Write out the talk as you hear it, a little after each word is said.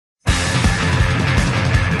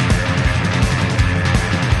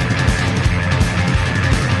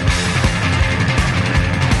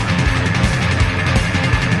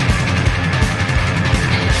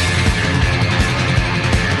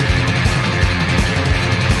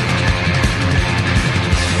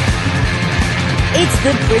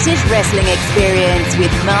The British Wrestling Experience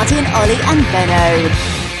with Martin, Ollie and Benno.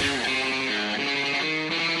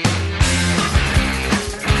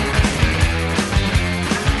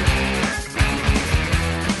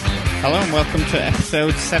 Hello and welcome to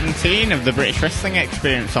episode 17 of the British Wrestling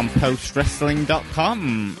Experience on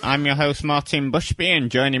postwrestling.com. I'm your host Martin Bushby, and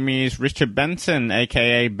joining me is Richard Benson,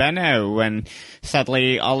 aka Benno, and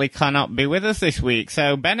sadly Ollie cannot be with us this week.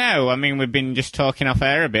 So Benno, I mean, we've been just talking off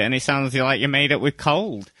air a bit and it sounds like you're made up with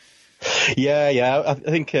cold. Yeah. I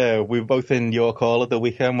think we were both in York Hall at the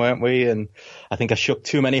weekend, weren't we? And I think I shook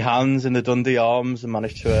too many hands in the Dundee Arms and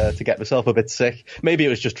managed to get myself a bit sick. Maybe it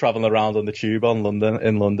was just travelling around on the tube in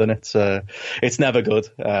London. It's never good,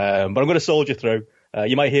 but I'm going to soldier through.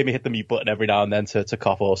 You might hear me hit the mute button every now and then to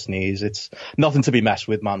cough or sneeze. It's nothing to be messed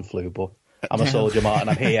with, man flu, but I'm a soldier, Martin.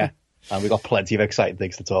 I'm here, and we've got plenty of exciting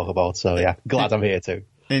things to talk about. So yeah, glad I'm here too.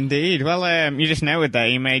 Indeed. Well, you just know that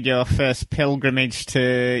you made your first pilgrimage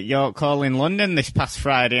to York Hall in London this past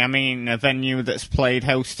Friday. I mean, a venue that's played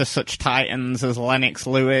host to such titans as Lennox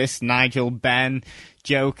Lewis, Nigel Benn,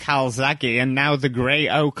 Joe Calzaghe, and now the great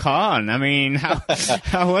O'Khan. I mean, how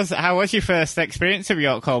was your first experience of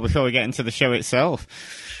York Hall before we get into the show itself?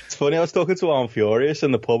 It's funny, I was talking to Arm Furious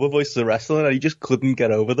in the pub of Voices of Wrestling, and he just couldn't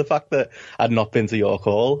get over the fact that I'd not been to York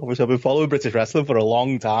Hall. Obviously, I've been following British wrestling for a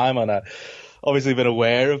long time, and obviously been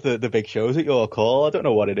aware of the big shows at York Hall. I don't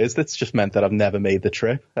know what it is that's just meant that I've never made the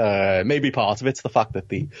trip. Maybe part of it's the fact that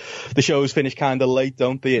the shows finish kind of late,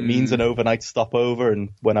 don't they? It means an overnight stopover, and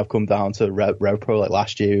when I've come down to Rev Pro like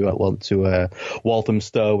last year, I went to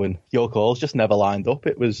Walthamstow, and York Hall's just never lined up.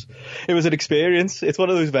 It was an experience. It's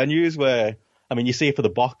one of those venues where, I mean, you see it for the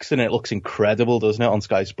box and it looks incredible, doesn't it, on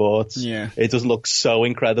Sky Sports? Yeah. It doesn't look so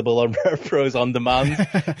incredible on Rev Pros On Demand.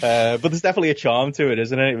 But there's definitely a charm to it,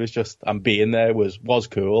 isn't it? It was just, and being there was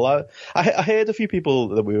cool. I heard a few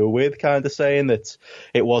people that we were with kind of saying that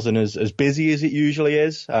it wasn't as busy as it usually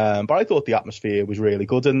is. But I thought the atmosphere was really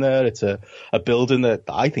good in there. It's a building that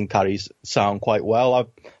I think carries sound quite well.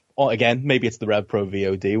 Again, maybe it's the Rev Pro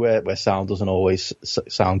VOD where sound doesn't always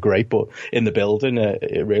sound great, but in the building,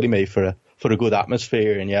 it really made for a good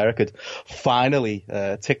atmosphere. And yeah, I could finally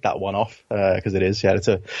tick that one off because it is. Yeah,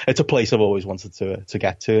 it's a place I've always wanted to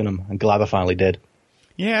get to, and I'm glad I finally did.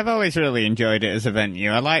 Yeah, I've always really enjoyed it as a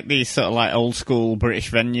venue. I like these sort of like old school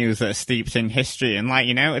British venues that are steeped in history, and like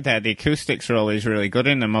you noted there, the acoustics are always really good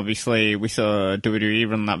in them. Obviously, we saw WWE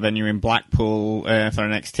run that venue in Blackpool for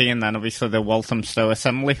NXT, and then obviously the Walthamstow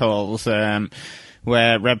Assembly Halls,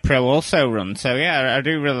 where Rev Pro also runs. So yeah, I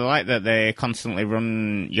do really like that they constantly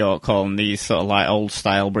run York Hall and these sort of like old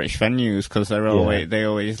style British venues, because they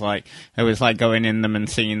always like going in them and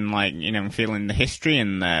seeing, like, you know, feeling the history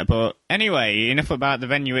in there. But anyway, enough about the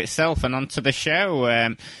venue itself and onto the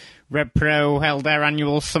show. Rev Pro held their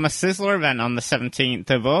annual Summer Sizzler event on the 17th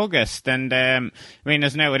of August, and I mean,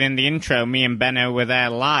 as noted in the intro, me and Benno were there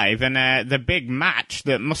live, and the big match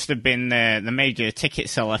that must have been the major ticket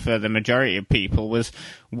seller for the majority of people was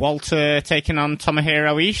Walter taking on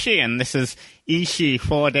Tomohiro Ishii, and this is Ishii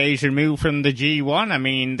 4 days removed from the G1. I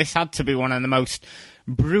mean, this had to be one of the most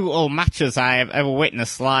brutal matches I have ever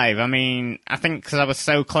witnessed live. I mean, I think because I was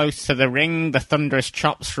so close to the ring, the thunderous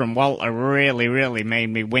chops from Walter really, really made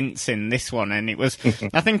me wince in this one. And it was,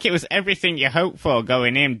 I think it was everything you hope for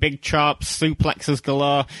going in. Big chops, suplexes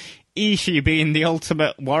galore, Ishii being the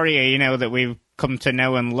ultimate warrior, you know, that we've come to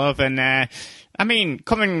know and love. And, I mean,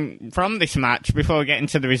 coming from this match, before we get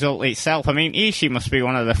into the result itself, I mean, Ishii must be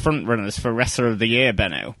one of the front runners for Wrestler of the Year,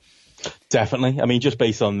 Benno. Definitely. I mean, just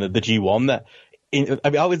based on the G1 that,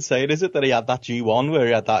 I would say it, is it, that he had that G1 where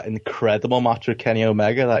he had that incredible match with Kenny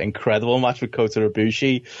Omega, that incredible match with Kota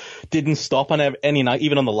Ibushi, didn't stop on any night,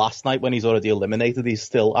 even on the last night when he's already eliminated, he's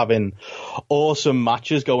still having awesome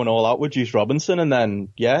matches going all out with Juice Robinson, and then,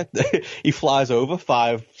 yeah, he flies over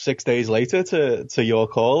 5-6 days later to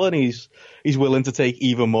York Hall, and he's willing to take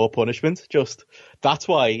even more punishment. Just, that's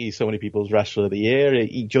why he's so many people's Wrestler of the Year.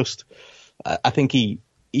 I think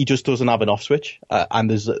he just doesn't have an off switch, and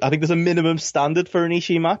I think there's a minimum standard for an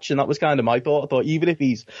Ishii match, and that was kind of my thought. I thought even if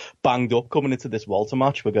he's banged up coming into this Walter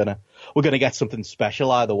match, we're gonna get something special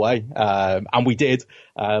either way, and we did.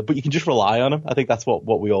 But you can just rely on him. I think that's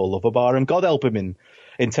what we all love about him. God help him in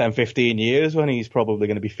 10-15 years when he's probably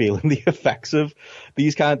going to be feeling the effects of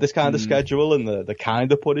this kind of schedule and the kind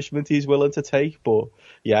of punishment he's willing to take. But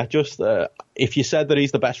yeah, just if you said that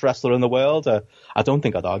he's the best wrestler in the world, I don't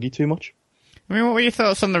think I'd argue too much. I mean, what were your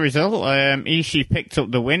thoughts on the result? Ishii picked up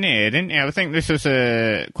the win here, didn't he? I think this was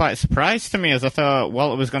quite a surprise to me, as I thought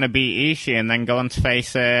Walter was going to beat Ishii and then go on to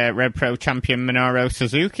face Rev Pro champion Minoru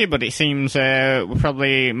Suzuki, but it seems we're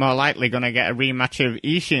probably more likely going to get a rematch of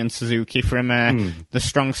Ishii and Suzuki from the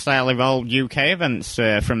Strong Style Evolved UK events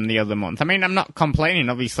from the other month. I mean, I'm not complaining,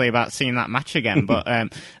 obviously, about seeing that match again, but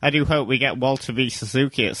I do hope we get Walter v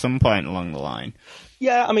Suzuki at some point along the line.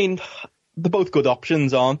 Yeah, I mean, they're both good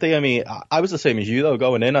options, aren't they? I mean, I was the same as you, though,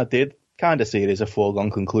 going in. I did kind of see it as a foregone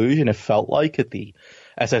conclusion. It felt like at the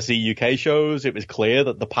SSE UK shows, it was clear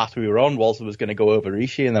that the path we were on, Walter was going to go over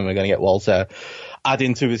Ishii, and then we're going to get Walter add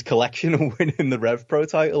into his collection and winning the Rev Pro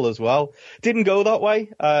title as well. Didn't go that way.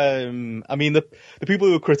 I mean, the people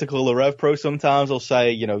who are critical of Rev Pro sometimes will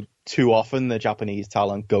say, you know, too often the Japanese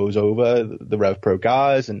talent goes over the Rev Pro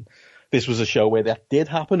guys, and this was a show where that did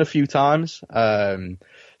happen a few times.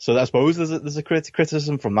 So I suppose there's a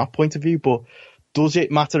criticism from that point of view, but does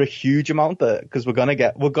it matter a huge amount? Because we're gonna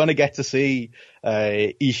get to see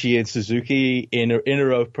Ishii and Suzuki in a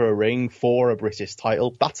Rev Pro ring for a British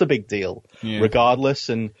title. That's a big deal, regardless.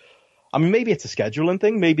 And I mean, maybe it's a scheduling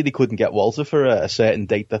thing. Maybe they couldn't get Walter for a certain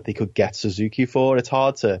date that they could get Suzuki for. It's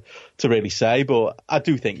hard to really say, but I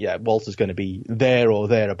do think, yeah, Walter's going to be there or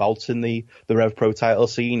thereabouts in the Rev Pro title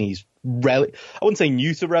scene. He's I wouldn't say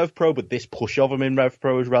new to Rev Pro, but this push of him in Rev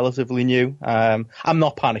Pro is relatively new. I'm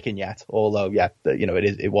not panicking yet, although, yeah, you know,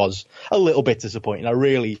 it was a little bit disappointing.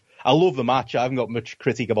 I love the match. I haven't got much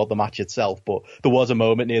critique about the match itself, but there was a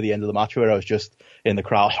moment near the end of the match where I was just in the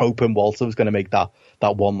crowd hoping Walter was going to make that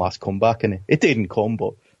one last comeback, and it didn't come,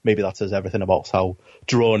 but maybe that says everything about how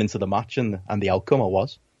drawn into the match and the outcome I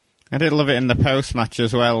was. I did love it in the post-match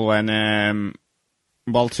as well when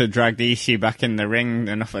Walter dragged Ishii back in the ring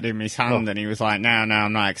and offered him his hand, and he was like, no,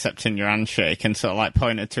 I'm not accepting your handshake, and sort of like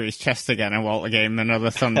pointed to his chest again, and Walter gave him another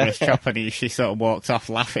thunderous chop, and Ishii sort of walked off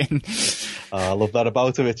laughing. I love that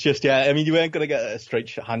about him. It's just, yeah, I mean, you weren't going to get a straight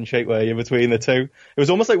handshake, were you, between the two? It was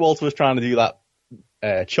almost like Walter was trying to do that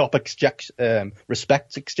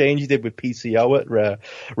respect exchange he did with PCO at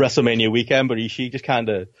WrestleMania weekend, but Ishii just kind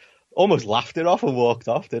of almost laughed it off and walked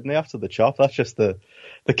off, didn't he, after the chop? That's just the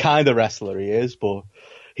kind of wrestler he is, but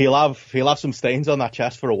he'll have some stains on that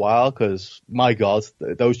chest for a while, because my God,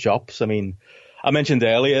 those chops. I mean, I mentioned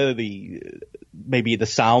earlier maybe the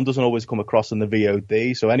sound doesn't always come across in the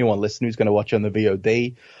VOD, so anyone listening who's going to watch on the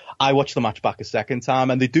VOD, I watched the match back a second time,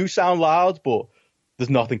 and they do sound loud, but there's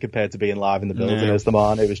nothing compared to being live in the building as the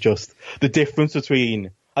man. It was just the difference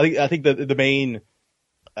between, I think that the main,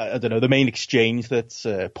 the main exchange that's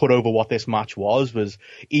put over what this match was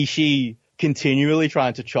Ishii continually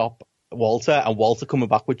trying to chop Walter, and Walter coming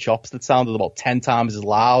back with chops that sounded about 10 times as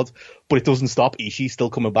loud, but it doesn't stop. Ishii still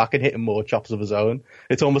coming back and hitting more chops of his own.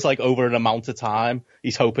 It's almost like over an amount of time,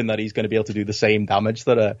 he's hoping that he's going to be able to do the same damage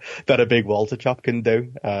that a big Walter chop can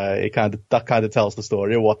do. That kind of tells the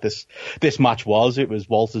story of what this match was. It was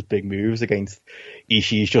Walter's big moves against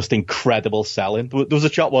Ishii's just incredible selling. There was a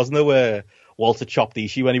chop, wasn't there, where Walter chopped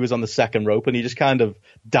Ishii when he was on the second rope, and he just kind of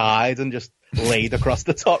died and just laid across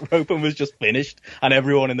the top rope and was just finished, and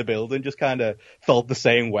everyone in the building just kind of felt the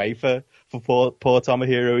same way for poor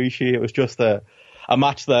Tomohiro Ishii. It was just a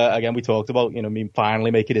match that, again, we talked about, you know, me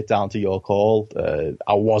finally making it down to your call.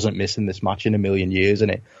 I wasn't missing this match in a million years,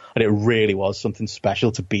 and it really was something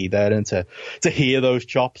special to be there and to hear those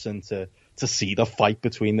chops and to see the fight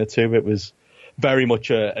between the two. It was very much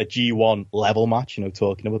a G1 level match, you know,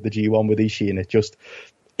 talking about the G1 with Ishii, and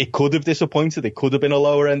it could have disappointed. It could have been a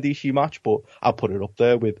lower end Ishii match, but I'll put it up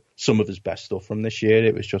there with some of his best stuff from this year.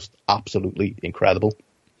 It was just absolutely incredible.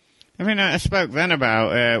 I mean, I spoke then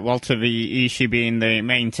about Walter v Ishii being the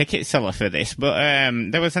main ticket seller for this, but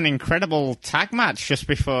there was an incredible tag match just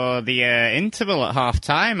before the interval at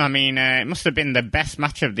half-time. I mean, it must have been the best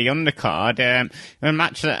match of the undercard, a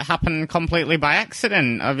match that happened completely by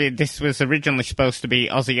accident. I mean, this was originally supposed to be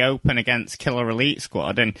Aussie Open against Killer Elite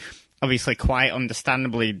Squad, and obviously, quite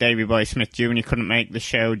understandably, Davey Boy Smith Jr. couldn't make the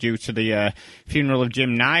show due to the funeral of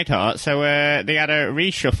Jim Neidhart, so they had a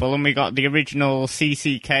reshuffle, and we got the original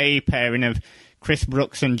CCK pairing of Chris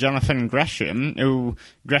Brooks and Jonathan Gresham, who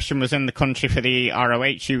Gresham was in the country for the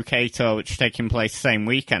ROH UK tour, which was taking place the same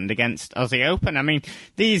weekend against Aussie Open. I mean,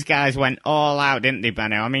 these guys went all out, didn't they,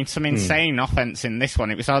 Benno? I mean, some insane offense in this one.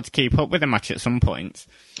 It was hard to keep up with the match at some points.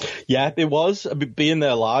 Yeah, it was. Being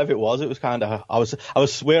there live, it was kind of, I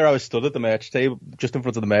was where I was stood at the merch table, just in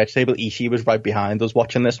front of the merch table. Ishii was right behind us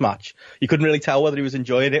watching this match. You couldn't really tell whether he was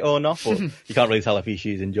enjoying it or not, but you can't really tell if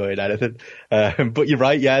Ishii's enjoying anything. But you're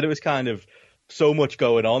right, yeah, there was kind of so much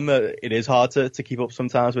going on that it is hard to keep up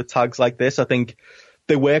sometimes with tags like this. I think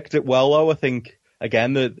they worked it well, though. I think,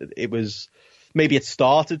 again, that it was maybe it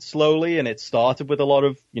started slowly and it started with a lot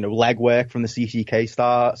of, leg work from the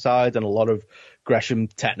CCK side and a lot of Gresham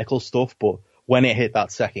technical stuff. But when it hit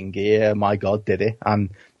that second gear, my God, did it.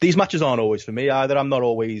 And these matches aren't always for me either. I'm not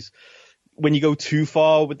always, when you go too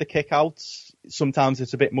far with the kickouts, sometimes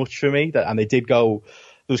it's a bit much for me. And they did go,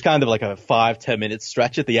 there was kind of like a 5-10 minute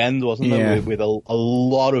stretch at the end, wasn't there? With a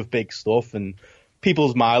lot of big stuff, and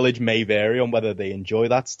people's mileage may vary on whether they enjoy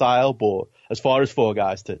that style, but as far as four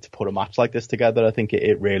guys to put a match like this together, I think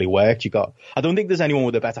it really worked. I don't think there's anyone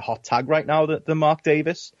with a better hot tag right now than Mark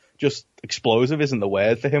Davis. Just explosive isn't the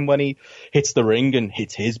word for him when he hits the ring and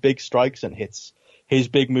hits his big strikes and hits his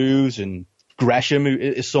big moves. And Gresham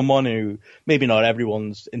is someone who maybe not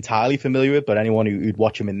everyone's entirely familiar with, but anyone who'd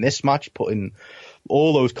watch him in this match, putting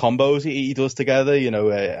all those combos he does together,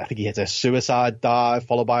 I think he hits a suicide dive,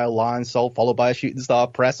 followed by a line salt, followed by a shooting star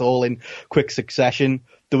press, all in quick succession.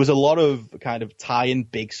 There was a lot of kind of tying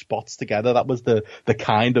big spots together. That was the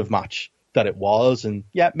kind of match that it was. And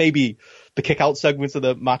yeah, maybe the kick out segments of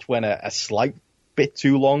the match went a slight bit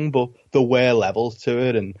too long, but there were levels to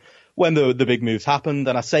it. And when the big moves happened,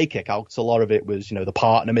 and I say kickouts, a lot of it was, the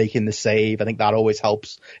partner making the save. I think that always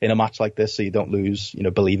helps in a match like this, so you don't lose,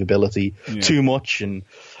 believability too much. And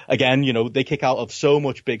again, they kick out of so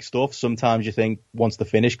much big stuff. Sometimes you think once the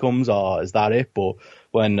finish comes, is that it? But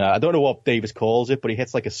when, I don't know what Davis calls it, but he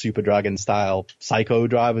hits like a Super Dragon style psycho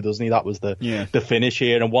driver, doesn't he? That was the finish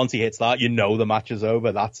here. And once he hits that, the match is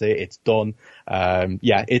over. That's it. It's done.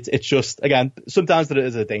 It's just, again, sometimes there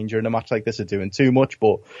is a danger in a match like this of doing too much,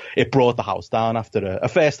 but it brought the house down after a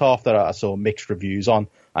first half that I saw mixed reviews on,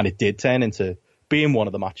 and it did turn into being one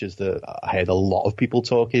of the matches that I heard a lot of people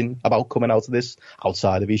talking about coming out of this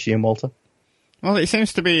outside of Ishii and Walter. Well, it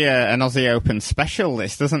seems to be an Aussie Open special,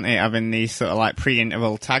 this, doesn't it? Having these sort of like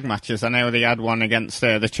pre-interval tag matches. I know they had one against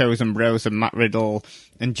the Chosen Bros and Matt Riddle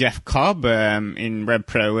and Jeff Cobb in Red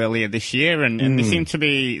Pro earlier this year, and they seem to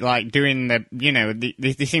be like doing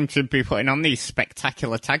they seem to be putting on these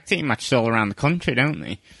spectacular tag team matches all around the country, don't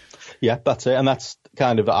they? Yeah, that's it, and that's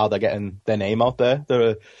kind of how they're getting their name out there.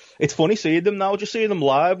 It's funny seeing them now, just seeing them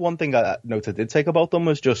live. One thing I noted did take about them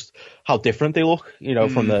was just how different they look,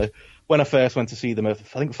 from when I first went to see them. I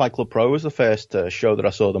think Fight Club Pro was the first show that I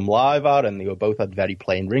saw them live at, and they were both had very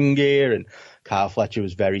plain ring gear, and Kyle Fletcher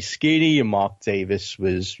was very skinny, and Mark Davis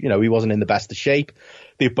was, he wasn't in the best of shape.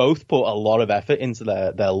 They've both put a lot of effort into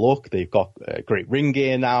their look. They've got great ring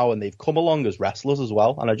gear now, and they've come along as wrestlers as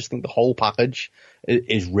well. And I just think the whole package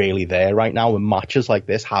is really there right now. And matches like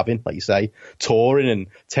this, having, like you say, touring and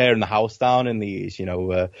tearing the house down in these,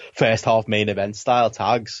 first half main event style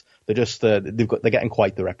tags. They're just they're getting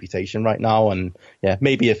quite the reputation right now. And yeah,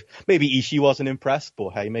 maybe Ishii wasn't impressed,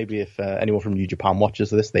 but hey, maybe if anyone from New Japan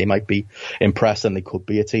watches this, they might be impressed, and they could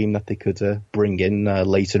be a team that they could bring in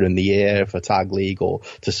later in the year for Tag League, or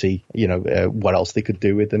to see what else they could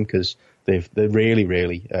do with them, because they're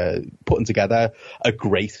really putting together a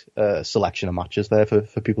great selection of matches there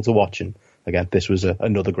for people to watch. And again, this was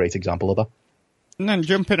another great example of that. And then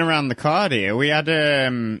jumping around the card here, we had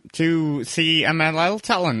two CMLL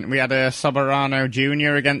talent. We had Soberano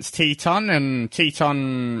Jr. against Teton, and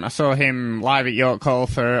Teton, I saw him live at York Hall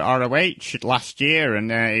for ROH last year,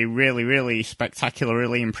 and he really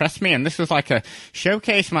spectacularly impressed me. And this was like a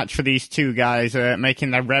showcase match for these two guys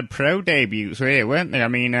making their Red Pro debuts here, weren't they? I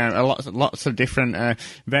mean, lots of different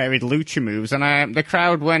varied lucha moves, and the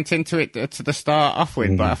crowd went into it to the start off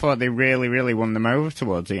with, but I thought they really won them over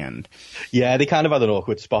towards the end. Yeah, they kind of had an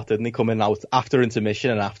awkward spot, didn't they, coming out after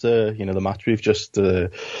intermission and after the match we've just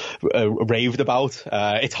raved about.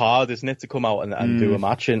 It's hard, isn't it, to come out and do a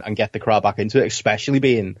match and get the crowd back into it, especially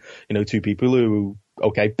being two people who,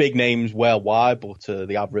 okay, big names worldwide, but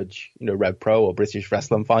the average Red Pro or British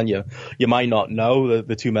wrestling fan, you might not know.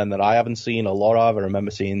 The two men that I haven't seen a lot of, I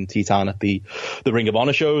remember seeing Titan at the Ring of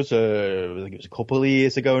Honor shows, I think it was a couple of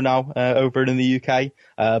years ago now, over in the UK.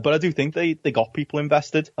 But I do think they got people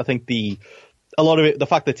invested. I think a lot of it, the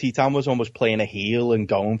fact that Titan was almost playing a heel and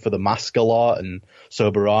going for the mask a lot, and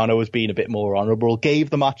Soberano was being a bit more honourable, gave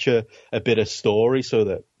the match a bit of story, so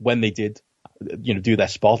that when they did do their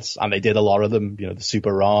spots, and they did a lot of them, the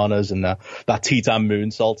Super Ranas and that Titan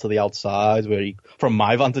moonsault to the outside, where from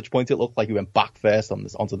my vantage point, it looked like he went back first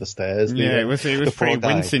onto the stairs. Yeah, it was pretty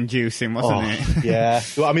wince-inducing, wasn't it? Yeah.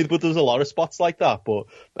 Well, I mean, but there's a lot of spots like that. But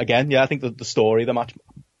again, yeah, I think the story of the match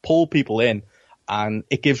pulled people in, and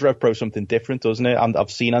it gives Rev Pro something different, doesn't it? And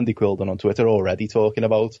I've seen Andy Quilden on Twitter already talking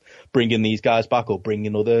about bringing these guys back, or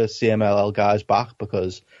bringing other CMLL guys back,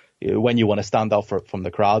 because when you want to stand out from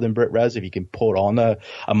the crowd in Brit Res, if you can put on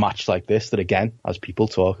a match like this that, again, has people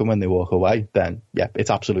talking when they walk away, then yeah,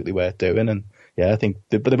 it's absolutely worth doing. And yeah, I think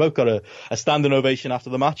they both got a standing ovation after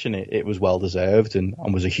the match, and it was well deserved, and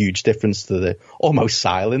was a huge difference to the almost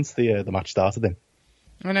silence the match started in.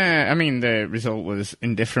 And, I mean, the result was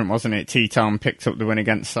indifferent, wasn't it? Teton picked up the win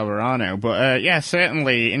against Soberano. But, yeah,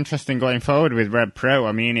 certainly interesting going forward with Rev Pro.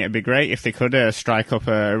 I mean, it'd be great if they could strike up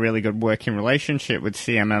a really good working relationship with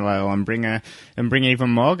CMLL and bring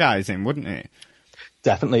even more guys in, wouldn't it?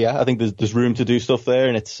 Definitely, yeah. I think there's room to do stuff there,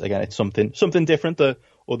 and it's something different that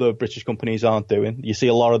other British companies aren't doing. You see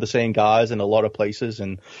a lot of the same guys in a lot of places,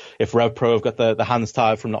 and if Rev Pro have got the hands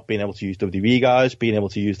tied from not being able to use WWE guys, being able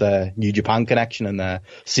to use their New Japan connection and their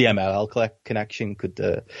CMLL connection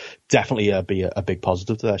could definitely be a big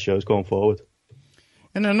positive to their shows going forward.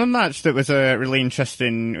 And another match that was really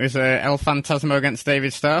interesting was El Phantasmo against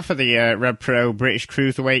David Starr for the Rev Pro British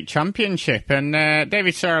Cruiserweight Championship. And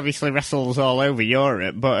David Starr obviously wrestles all over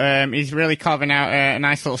Europe, but he's really carving out a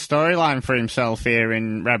nice little storyline for himself here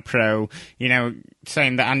in Rev Pro. You know,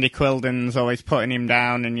 saying that Andy Quilden's always putting him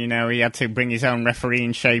down, and, you know, he had to bring his own referee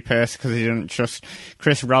in Shea Pearce because he didn't trust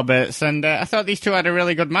Chris Roberts. And I thought these two had a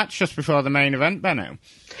really good match just before the main event, Benno.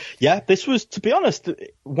 Yeah, this was, to be honest,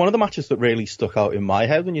 one of the matches that really stuck out in my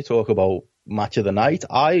head when you talk about match of the night.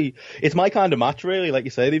 It's my kind of match, really. Like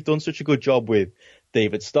you say, they've done such a good job with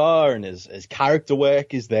David Starr, and his character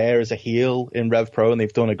work is there as a heel in Rev Pro, and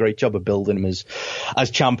they've done a great job of building him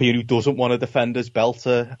as champion who doesn't want to defend his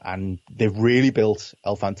belter, and they've really built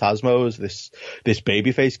El Phantasmo as this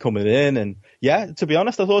babyface coming in. And yeah, to be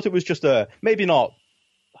honest, I thought it was just maybe not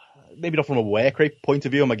from a work rate point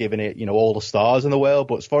of view, am I giving it, all the stars in the world,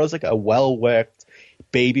 but as far as like a well-worked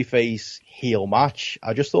babyface heel match,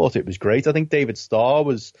 I just thought it was great. I think David Starr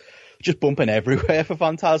was just bumping everywhere for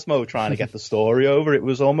Phantasmo, trying to get the story over. It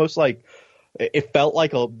was almost like, it felt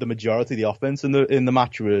like the majority of the offense in the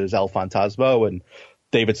match was El Phantasmo, and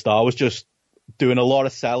David Starr was just doing a lot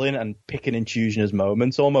of selling and picking and choosing his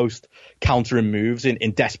moments, almost countering moves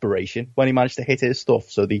in desperation when he managed to hit his stuff.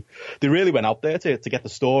 So they really went out there to get the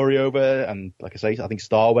story over. And like I say, I think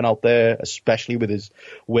Starr went out there, especially with his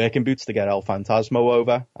working boots, to get El Phantasmo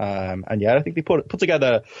over. And yeah, I think they put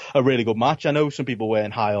together a really good match. I know some people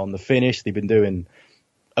weren't high on the finish. They've been doing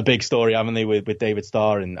a big story, haven't they, with David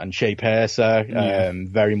Starr and Shea Pearce,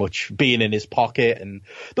 very much being in his pocket, and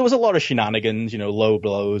there was a lot of shenanigans, low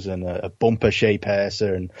blows and a bumper Shea Pearce,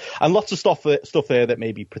 and lots of stuff there that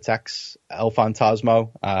maybe protects El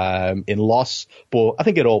Phantasmo in loss, but I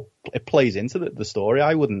think it plays into the story.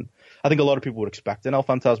 I think a lot of people would expect El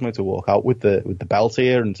Phantasmo to walk out with the belt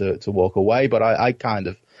here and to walk away, but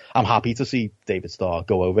I'm happy to see David Starr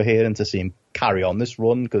go over here and to see him carry on this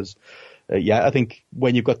run, because I think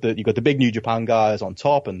when you've got the big New Japan guys on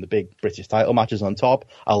top and the big British title matches on top,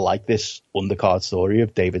 I like this undercard story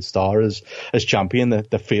of David Starr as champion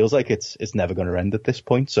that feels like it's never going to end at this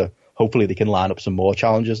point. So hopefully they can line up some more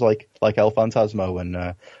challenges like El Phantasmo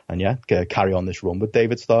and carry on this run with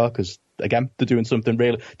David Starr, because again, they're doing something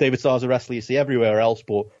really. David Starr's a wrestler you see everywhere else,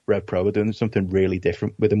 but Rev Pro are doing something really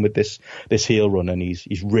different with him with this heel run, and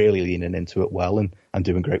he's really leaning into it well and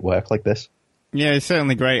doing great work like this. Yeah, he's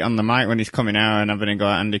certainly great on the mic when he's coming out and having a go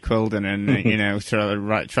at Andy Quilden and,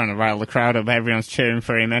 trying to rile the crowd up. Everyone's cheering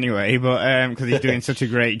for him anyway, but because he's doing such a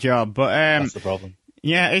great job. But that's the problem.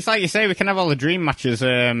 Yeah, it's like you say, we can have all the dream matches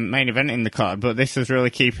main event in the card, but this is really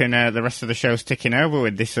keeping the rest of the shows ticking over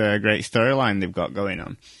with this great storyline they've got going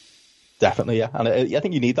on. Definitely, yeah. And I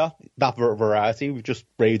think you need that variety. We've just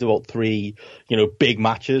raved about 3, big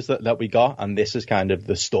matches that we got, and this is kind of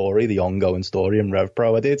the story, the ongoing story in Rev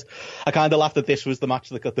Pro. I kind of laughed that this was the match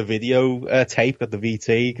that got the video tape, got the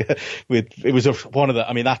VT. It was one of the,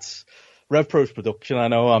 I mean, that's Rev Pro's production. I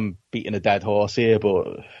know I'm beating a dead horse here,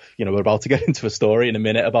 but we're about to get into a story in a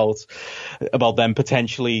minute about them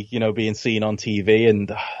potentially, being seen on TV.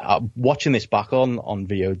 And watching this back on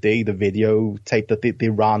VOD, the video tape that they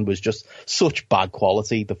ran was just such bad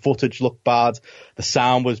quality. The footage looked bad. The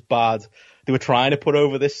sound was bad. They were trying to put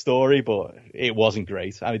over this story, but it wasn't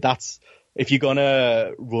great. I mean, if you're going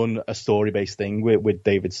to run a story-based thing with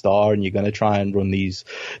David Starr and you're going to try and run these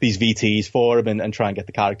VTs for him and try and get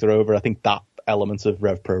the character over, I think that element of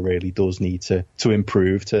Rev Pro really does need to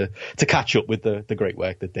improve to catch up with the great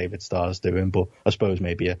work that David Starr's doing. But I suppose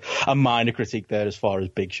maybe a minor critique there as far as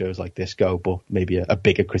big shows like this go, but maybe a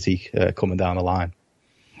bigger critique coming down the line.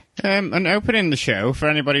 And opening the show, for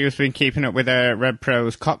anybody who's been keeping up with Rev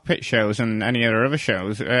Pro's cockpit shows and any other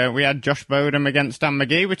shows, we had Josh Bodum against Dan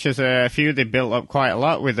McGee, which is a feud they built up quite a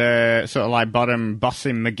lot with sort of like Bodum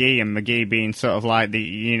bossing McGee and McGee being sort of like the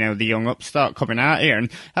young upstart coming out here.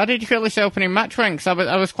 And how did you feel this opening match went? Because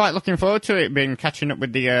I was quite looking forward to it, catching up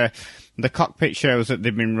with the the cockpit shows that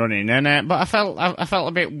they've been running. And but I felt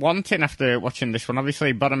a bit wanting after watching this one.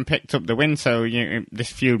 Obviously, Bodom picked up the win, so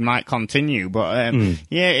this feud might continue. But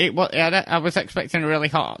I was expecting a really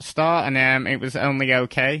hot start, and it was only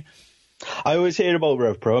okay. I always hear about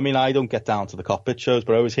Rev Pro. I mean, I don't get down to the cockpit shows,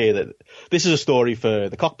 but I always hear that this is a story for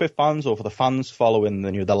the cockpit fans or for the fans following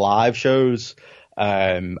the live shows.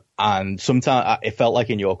 And sometimes it felt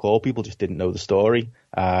like in Your Call, people just didn't know the story.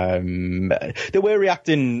 They were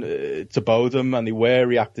reacting to Bodom and they were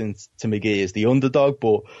reacting to McGee as the underdog,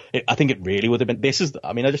 but I think it really would have been. I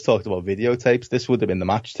just talked about videotapes. This would have been the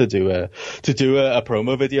match to do a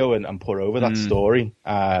promo video and put over that story.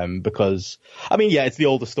 Because it's the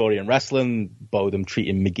oldest story in wrestling. Bodom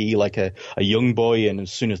treating McGee like a young boy, and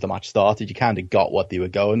as soon as the match started, you kind of got what they were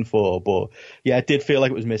going for. But yeah, it did feel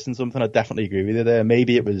like it was missing something. I definitely agree with you there.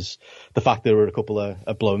 Maybe it was the fact there were a couple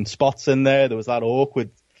of blown spots in there. There was that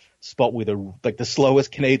awkward spot with the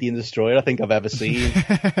slowest Canadian destroyer I think I've ever seen.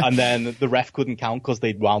 And then the ref couldn't count because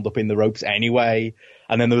they'd wound up in the ropes anyway.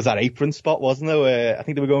 And then there was that apron spot, wasn't there, where I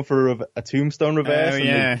think they were going for a tombstone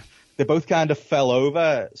reverse. They both kind of fell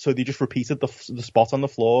over, so they just repeated the spot on the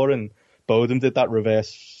floor, and Bodom did that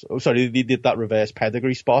reverse. They did that reverse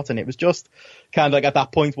pedigree spot, and it was just kind of like at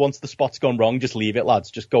that point, once the spot's gone wrong, just leave it,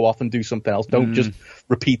 lads. Just go off and do something else. Don't just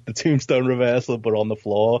repeat the tombstone reversal, but on the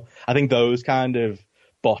floor. I think those kind of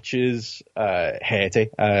botches hurt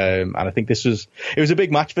it, and I think it was a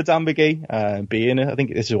big match for Dan McGee. Being I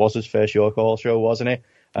think this was his first Your Call show, wasn't it?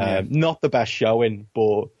 Not the best showing,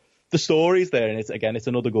 but the story's there, and it's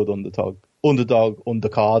another good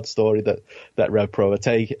undercard story that Rev Pro are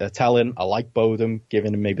telling. I like Bodom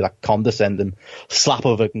giving him maybe that condescending slap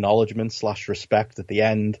of acknowledgement / respect at the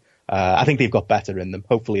end. I think they've got better in them.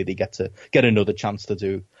 Hopefully they get another chance to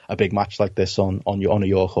do a big match like this on a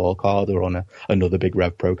Your Call card or on another big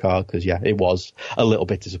Rev Pro card, because it was a little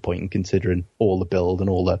bit disappointing considering all the build and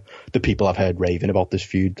all the people I've heard raving about this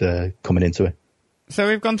feud coming into it. So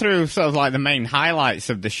we've gone through sort of like the main highlights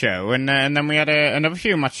of the show, and then we had another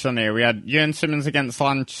few matches on here. We had Jurn Simmons against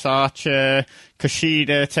Lance Archer,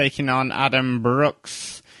 Kushida taking on Adam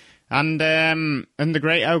Brooks, and the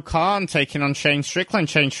Great O-Khan taking on Shane Strickland.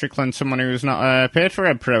 Shane Strickland, someone who's not appeared for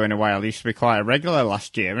Rev Pro in a while, used to be quite a regular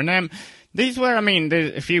last year. And these were,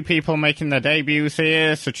 there's a few people making their debuts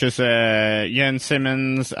here, such as Jurn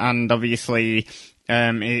Simmons and obviously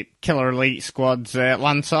Killer Elite Squad's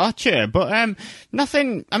Lance Archer, but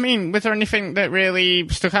nothing. Was there anything that really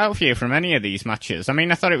stuck out for you from any of these matches?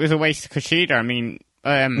 I thought it was a waste of Kushida.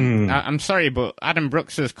 I'm sorry, but Adam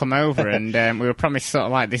Brooks has come over, and we were promised sort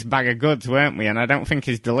of like this bag of goods, weren't we? And I don't think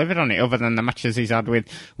he's delivered on it, other than the matches he's had with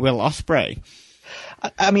Will Ospreay.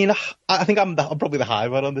 I think I'm probably the high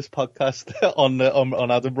one on this podcast on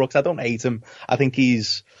Adam Brooks. I don't hate him. I think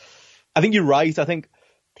you're right. I think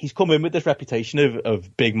he's come in with this reputation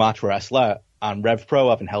of big match wrestler, and Rev Pro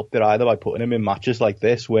haven't helped it either by putting him in matches like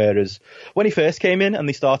this. Whereas when he first came in and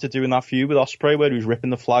they started doing that feud with Ospreay where he was ripping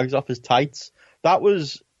the flags off his tights, that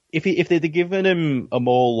was, if they'd given him a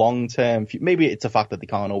more long-term, maybe it's a fact that they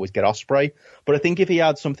can't always get Ospreay, but I think if he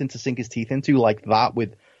had something to sink his teeth into like that,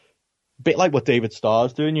 with a bit like what David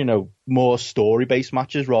Starr's doing, more story-based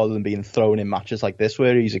matches rather than being thrown in matches like this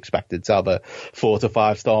where he's expected to have a 4 to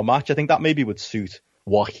 5 star match, I think that maybe would suit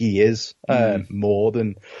what he is more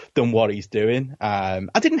than what he's doing. I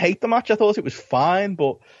didn't hate the match. I thought it was fine,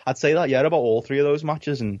 but I'd say that, about all 3 of those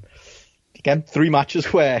matches. And again, 3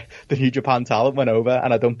 matches where the New Japan talent went over,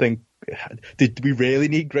 and I don't think, did we really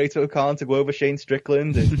need Great O-Khan to go over Shane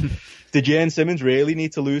Strickland? Did Jurn Simmons really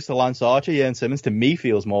need to lose to Lance Archer? Jurn Simmons, to me,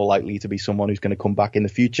 feels more likely to be someone who's going to come back in the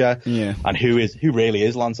future. Yeah. And who really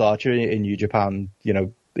is Lance Archer in New Japan?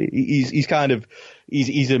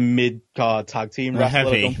 He's a mid-card tag team wrestler.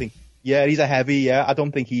 Heavy. I don't think, he's a heavy. I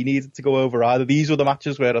don't think he needed to go over either. These were the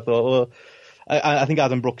matches where I thought, I think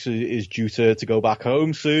Adam Brooks is due to go back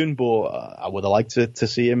home soon, but I would have liked to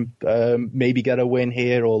see him maybe get a win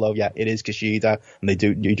here, although, it is Kushida,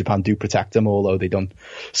 and New Japan do protect him, although they don't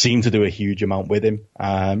seem to do a huge amount with him.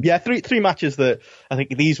 Three matches that I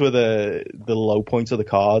think these were the low points of the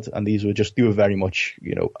card, and they were very much,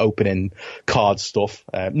 opening card stuff.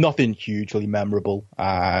 Nothing hugely memorable,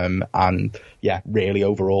 and really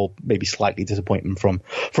overall, maybe slightly disappointing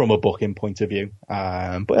from a booking point of view.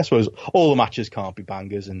 But I suppose all the matches can't be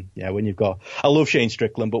bangers, and when you've got, I love Shane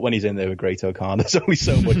Strickland, but when he's in there with Great O-Khan, there's only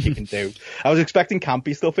so much he can do. I was expecting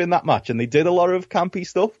campy stuff in that match, and they did a lot of campy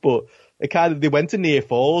stuff, but they went to near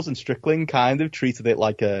falls, and Strickland kind of treated it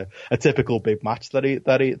like a typical big match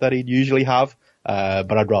that he'd usually have.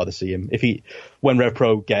 But I'd rather see him when Rev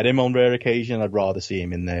Pro get him on rare occasion. I'd rather see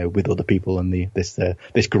him in there with other people in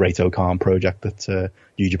this Great-O-Khan project that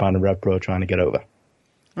New Japan and Rev Pro are trying to get over.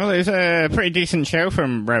 Well, it was a pretty decent show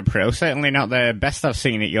from Rev Pro. Certainly not the best I've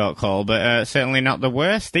seen at York Hall, but certainly not the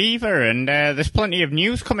worst either. And there's plenty of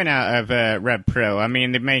news coming out of Rev Pro. I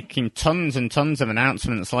mean, they're making tons and tons of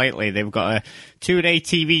announcements lately. They've got a 2-day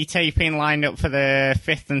TV taping lined up for the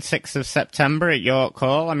 5th and 6th of September at York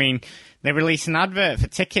Hall. I mean, they released an advert for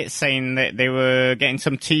tickets saying that they were getting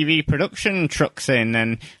some TV production trucks in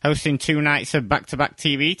and hosting 2 nights of back-to-back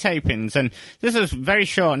TV tapings. And this was very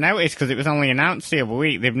short notice because it was only announced the other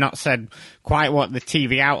week. They've not said quite what the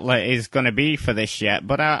TV outlet is going to be for this yet.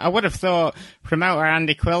 But I would have thought promoter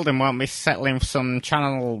Andy Quilden won't be settling for some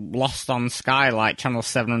channel lost on Sky like channel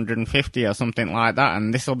 750 or something like that.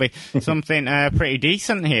 And this will be something pretty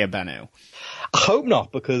decent here, Benno. I hope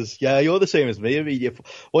not, because, yeah, you're the same as me. I mean,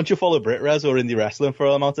 once you follow BritRes or indie wrestling for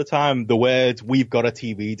an amount of time, the words, we've got a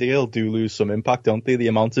TV deal, do lose some impact, don't they? The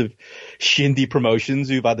amount of shindy promotions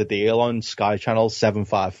who've had a deal on Sky Channel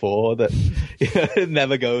 754 that it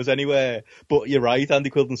never goes anywhere. But you're right, Andy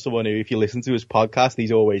Quilden's someone who, if you listen to his podcast,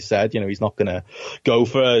 he's always said, he's not going to go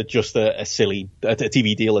for just a silly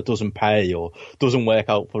TV deal that doesn't pay or doesn't work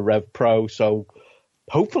out for Rev Pro. So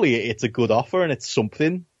hopefully it's a good offer and it's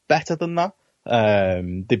something better than that.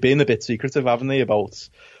 They've been a bit secretive, haven't they, about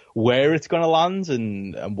where it's going to land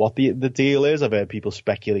and what the deal is. I've heard people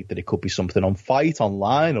speculate that it could be something on Fight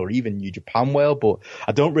Online or even New Japan World, but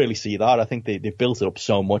I don't really see that. I think they've built it up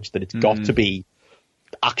so much that it's got to be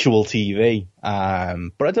actual TV.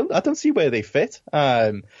 But I don't see where they fit.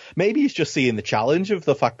 Maybe he's just seeing the challenge of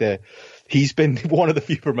the fact that he's been one of the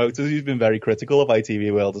few promoters who's been very critical of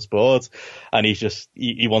ITV World of Sport, and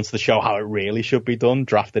he wants to show how it really should be done,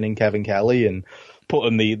 drafting in Kevin Kelly and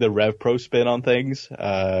putting the Rev Pro spin on things.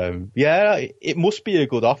 It must be a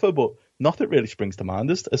good offer, but nothing really springs to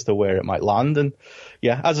mind as to where it might land. And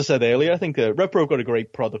yeah, as I said earlier, I think Rev Pro have got a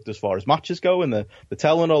great product as far as matches go, and they're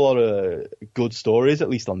telling a lot of good stories, at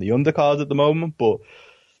least on the undercard at the moment, but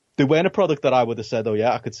they weren't a product that I would have said, oh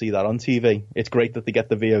yeah, I could see that on TV. It's great that they get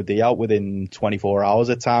the VOD out within 24 hours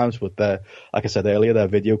at times, but like I said earlier, their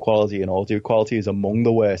video quality and audio quality is among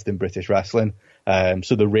the worst in British wrestling.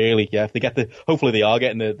 So they're really, if they hopefully they are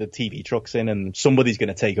getting the TV trucks in and somebody's going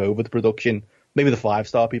to take over the production. Maybe the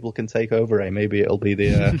 5-star people can take over, Maybe it'll be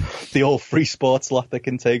the old free sports lot that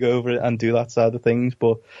can take over and do that side of things.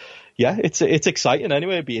 But yeah, it's exciting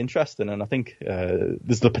anyway. It'd be interesting, and I think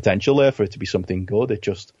there's the potential there for it to be something good.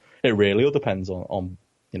 It really all depends on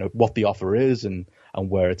what the offer is and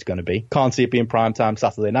where it's going to be. Can't see it being primetime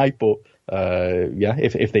Saturday night, but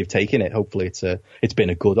if they've taken it, hopefully it's been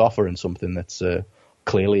a good offer and something that's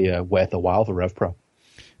clearly worth a while for Rev Pro.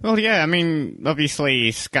 Well, yeah, I mean,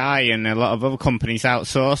 obviously Sky and a lot of other companies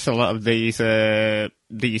outsource a lot of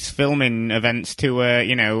these filming events to,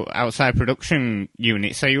 outside production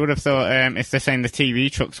units. So you would have thought, if they're saying the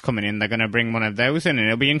TV truck's coming in, they're going to bring one of those in, and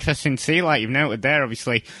it'll be interesting to see, like you've noted there,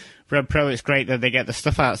 obviously, Rev Pro, it's great that they get the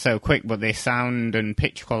stuff out so quick, but their sound and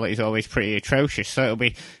pitch quality is always pretty atrocious. So it'll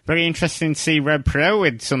be very interesting to see Rev Pro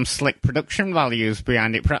with some slick production values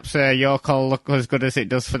behind it. Perhaps York will look as good as it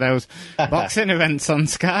does for those boxing events on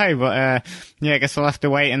Sky. But I guess we'll have to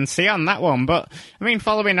wait and see on that one. But I mean,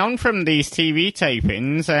 following on from these TV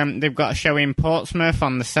tapings, they've got a show in Portsmouth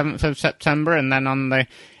on the 7th of September, and then on the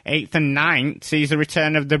 8th and 9th sees the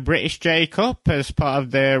return of the British J Cup as part of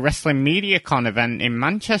the Wrestling MediaCon event in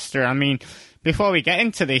Manchester. I mean, before we get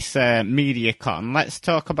into this MediaCon, let's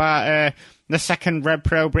talk about the second Rev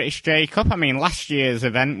Pro British J Cup. I mean, last year's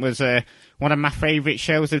event was one of my favourite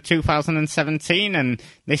shows of 2017, and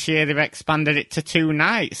this year they've expanded it to 2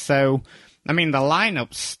 nights. So, I mean, the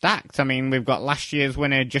lineup's stacked. I mean, we've got last year's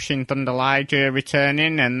winner, Jushin Thunder Liger,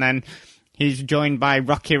 returning, and then he's joined by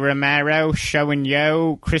Rocky Romero, Showen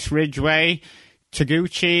Yo, Chris Ridgway,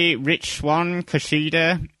 Taguchi, Rich Swann,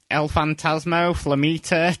 Kushida, El Phantasmo,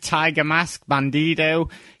 Flamita, Tiger Mask, Bandido,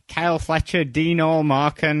 Kyle Fletcher, Dean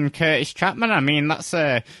Allmark, and Curtis Chapman. I mean, that's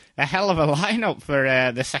a hell of a lineup for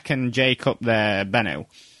the second J Cup there, Benno.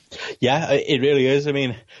 Yeah, it really is. I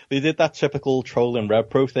mean, they did that typical troll and Rev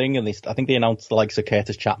Pro thing, and I think they announced the likes of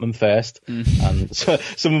Curtis Chapman first. And so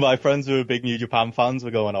some of my friends who are big New Japan fans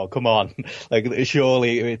were going, "Oh, come on! Like,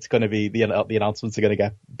 surely it's going to be the announcements are going to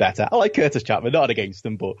get better." I like Curtis Chapman, not against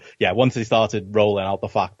him, but yeah, once they started rolling out the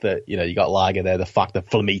fact that you got Liger there, the fact that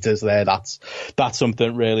Flamita's there, that's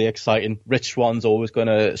something really exciting. Rich Swann's always going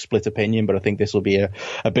to split opinion, but I think this will be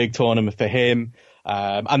a big tournament for him.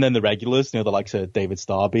 And then the regulars, the likes of David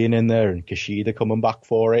Starr being in there and Kushida coming back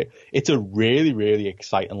for it. It's a really, really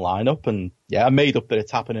exciting lineup. And yeah, I made up that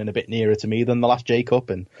it's happening a bit nearer to me than the last J Cup,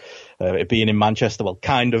 and it being in Manchester, well,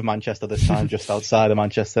 kind of Manchester this time, just outside of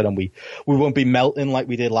Manchester, and we won't be melting like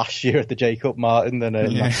we did last year at the J Cup, Martin, and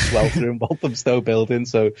that swelter in Walthamstow building.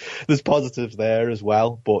 So there's positives there as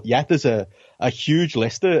well. But yeah, there's a huge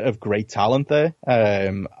list of great talent there,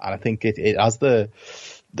 and I think it has the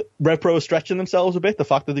Rev Pro are stretching themselves a bit. The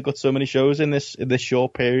fact that they've got so many shows in this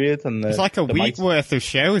short period, and it's like a week worth of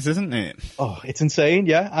shows, isn't it? Oh, it's insane,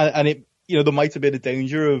 yeah. And it, there might have been a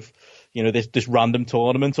danger of, this random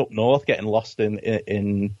tournament up north getting lost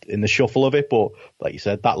in the shuffle of it. But like you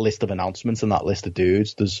said, that list of announcements and that list of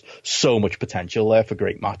dudes, there's so much potential there for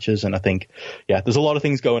great matches. And I think, there's a lot of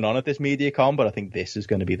things going on at this MediaCon, but I think this is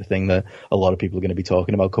going to be the thing that a lot of people are going to be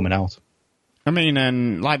talking about coming out. I mean,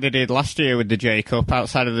 and like they did last year with the J Cup,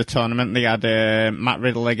 outside of the tournament, they had Matt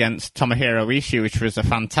Riddle against Tomohiro Ishii, which was a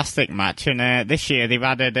fantastic match. And this year they've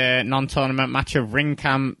added a non-tournament match of Ring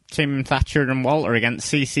Camp, Tim Thatcher and Walter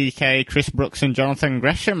against CCK, Chris Brooks and Jonathan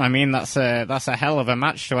Gresham. I mean, that's a hell of a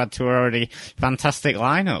match to add to an already fantastic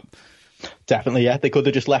lineup. Definitely, yeah. They could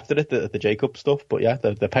have just left it at the J Cup stuff, but yeah,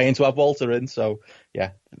 they're paying to have Walter in, so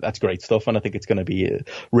yeah, that's great stuff, and I think it's going to be a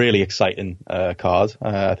really exciting card.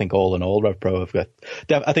 I think all in all, Rev Pro have got.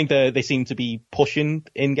 I think they seem to be pushing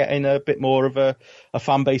in getting a bit more of a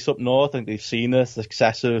fan base up north. I think they've seen the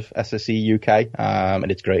success of SSE UK,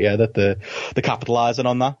 and it's great, yeah, that they're capitalising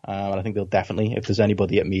on that. And I think they'll definitely, if there's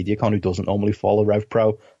anybody at MediaCon who doesn't normally follow Rev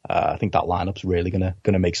Pro, I think that lineup's really going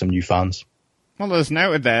to make some new fans. Well, as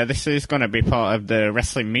noted there, this is going to be part of the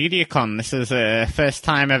Wrestling MediaCon. This is a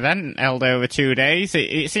first-time event held over 2 days.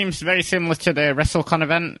 It seems very similar to the WrestleCon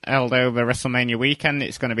event held over WrestleMania weekend.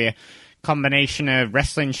 It's going to be a combination of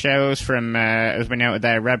wrestling shows from, as we noted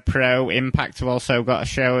there, Rev Pro, Impact have also got a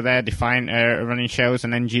show there, Defiant running shows,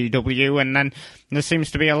 and then GW. And then there seems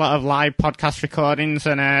to be a lot of live podcast recordings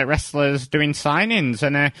and wrestlers doing signings.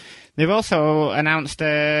 And they've also announced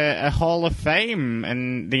a Hall of Fame,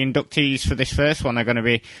 and the inductees for this first one are going to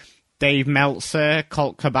be Dave Meltzer,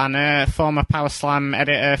 Colt Cabana, former Power Slam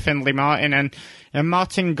editor Findlay Martin, and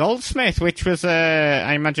Martin Goldsmith, which was,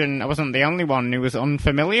 I imagine I wasn't the only one who was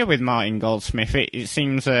unfamiliar with Martin Goldsmith. It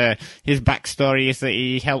seems his backstory is that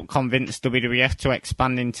he helped convince WWF to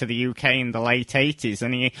expand into the UK in the late 80s,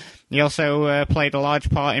 and he also played a large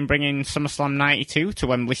part in bringing SummerSlam 92 to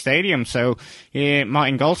Wembley Stadium. So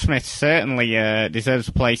Martin Goldsmith certainly deserves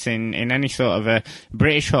a place in any sort of a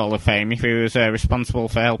British Hall of Fame if he was responsible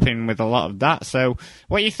for helping with a lot of that. So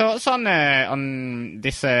what are your thoughts on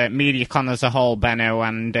this MediaCon as a whole, Benno,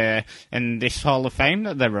 and this Hall of Fame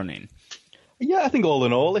that they're running? Yeah, I think all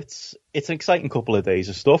in all, it's an exciting couple of days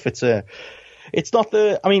of stuff. It's not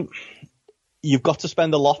I mean, you've got to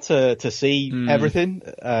spend a lot to see everything.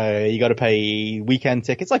 You got to pay weekend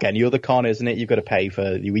tickets, like any other con, isn't it? You've got to pay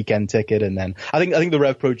for the weekend ticket, and then I think the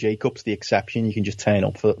Rev Pro J Cup's the exception. You can just turn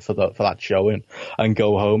up for that show and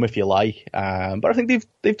go home if you like. But I think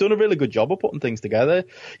they've done a really good job of putting things together.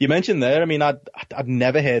 You mentioned there, I mean, I'd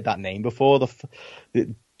never heard that name before.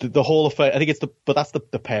 The Hall of Fame, I think that's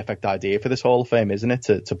the perfect idea for this Hall of Fame, isn't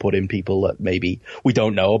it? To put in people that maybe we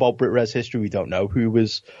don't know about BritRes history. We don't know who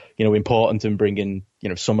was, important in bringing,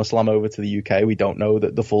 SummerSlam over to the UK. We don't know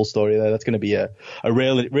the full story there. That's going to be a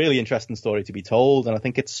really, really interesting story to be told. And I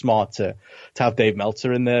think it's smart to have Dave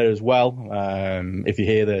Meltzer in there as well. If you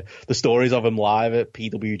hear the stories of him live at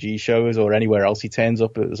PWG shows or anywhere else he turns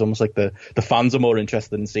up, it's almost like the fans are more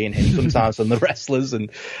interested in seeing him sometimes than the wrestlers.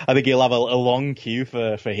 And I think he'll have a long queue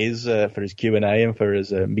for his Q&A and for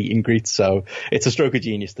his meet and greets. So it's a stroke of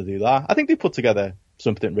genius to do that. I think they put together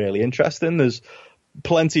something really interesting. There's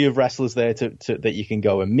plenty of wrestlers there that you can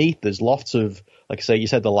go and meet. There's lots of, like I say, you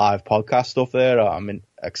said the live podcast stuff there. I'm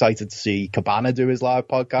excited to see Cabana do his live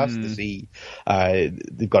podcast. To see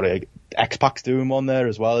they've got X-Pac's doing one there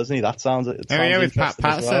as well, isn't he? That sounds with Pat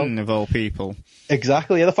Patterson of all people.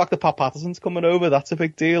 Exactly. Yeah, the fact that Pat Patterson's coming over, that's a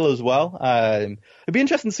big deal as well. It'd be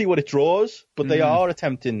interesting to see what it draws, but they are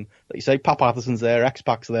attempting, like you say, Pat Patterson's there,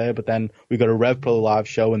 X-Pac's there, but then we've got a Rev Pro live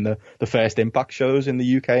show and the first Impact shows in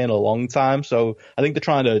the UK in a long time. So I think they're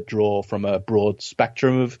trying to draw from a broad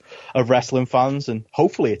spectrum of wrestling fans, and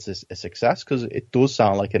hopefully it's a success, because it does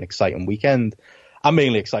sound like an exciting weekend. I'm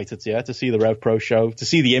mainly excited to see the Rev Pro show, to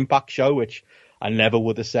see the Impact show, which I never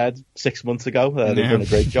would have said 6 months ago. They've done a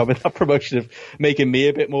great job in that promotion of making me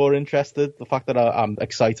a bit more interested. The fact that I'm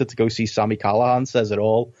excited to go see Sami Callihan says it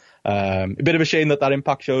all. A bit of a shame that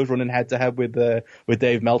Impact show is running head to head with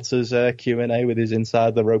Dave Meltzer's Q&A with his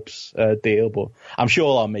Inside the Ropes deal, but I'm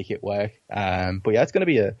sure I'll make it work. But yeah, it's going to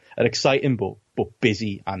be an exciting but but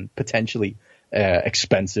busy and potentially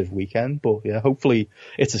expensive weekend. But yeah, hopefully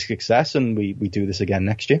it's a success and we do this again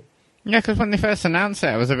next year. Yeah, because when they first announced it,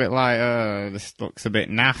 I was a bit like, oh, this looks a bit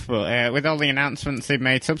naff. But with all the announcements they've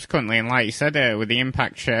made subsequently, and like you said, with the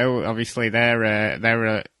Impact show, obviously they're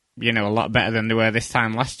a lot better than they were this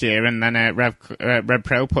time last year. And then Rev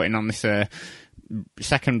Pro putting on this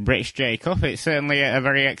second British J Cup. It's certainly a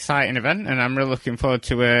very exciting event, and I'm really looking forward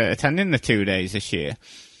to attending the 2 days this year.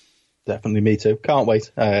 Definitely, me too. Can't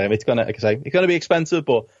wait. It's gonna be expensive,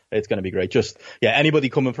 but it's gonna be great. Just anybody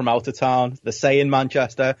coming from out of town, they're saying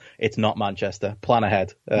Manchester. It's not Manchester. Plan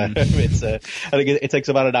ahead. I think it takes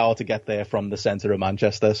about an hour to get there from the centre of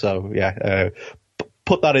Manchester. So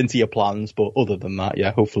put that into your plans. But other than that,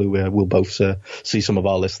 hopefully we'll both see some of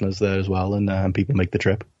our listeners there as well, and people make the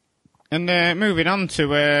trip. And moving on to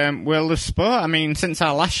World of Sport, I mean, since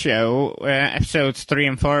our last show, episodes 3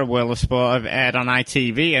 and 4 of World of Sport have aired on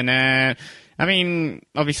ITV, and I mean,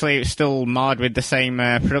 obviously it's still marred with the same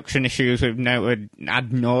production issues we've noted ad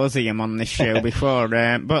nauseum on this show before,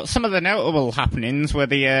 but some of the notable happenings were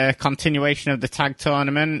the continuation of the tag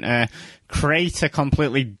tournament, Crater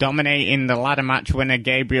completely dominating the ladder match winner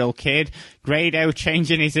Gabriel Kidd, Grado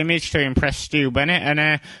changing his image to impress Stu Bennett,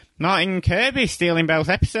 and Martin Kirby stealing both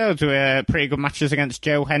episodes with pretty good matches against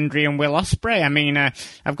Joe Hendry and Will Ospreay. I mean,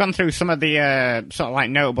 I've gone through some of the sort of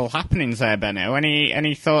like notable happenings there, Benno.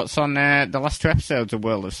 Any thoughts on the last 2 episodes of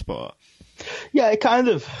World of Sport? Yeah,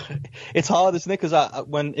 it's hard, isn't it? Because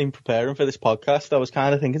when in preparing for this podcast, I was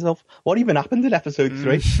kind of thinking, what even happened in episode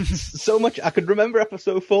 3? So much, I could remember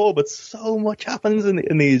episode 4, but so much happens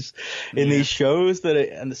in these shows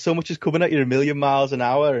and so much is coming at you a million miles an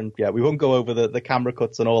hour. And we won't go over the camera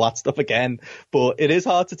cuts and all that stuff again, but it is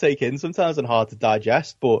hard to take in sometimes and hard to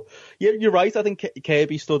digest. But yeah, you're right. I think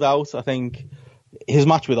Kirby stood out. I think his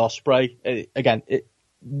match with Ospreay,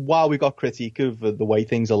 while we got critique of the way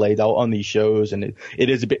things are laid out on these shows, and it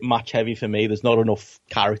is a bit match heavy for me, there's not enough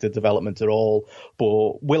character development at all,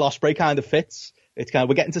 but Will Ospreay kind of fits.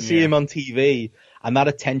 We're getting to see him on TV, and that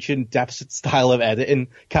attention deficit style of editing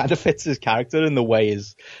kind of fits his character in the way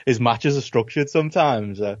his matches are structured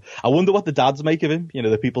sometimes. I wonder what the dads make of him,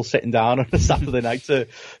 the people sitting down on a Saturday night to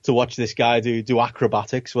watch this guy do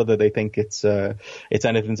acrobatics, whether they think it's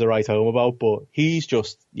anything to write home about. But he's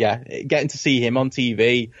just, getting to see him on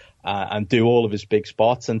TV and do all of his big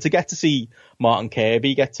spots, and to get to see Martin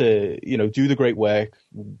Kirby get to, do the great work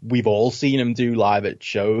we've all seen him do live at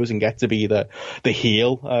shows and get to be the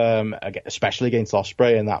heel, especially against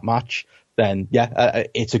Ospreay in that match, then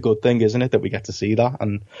it's a good thing, isn't it, that we get to see that.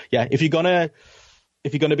 And if you're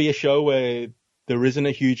gonna be a show where there isn't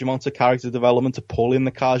a huge amount of character development to pull in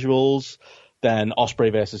the casuals, then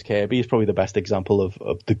Ospreay versus Kirby is probably the best example of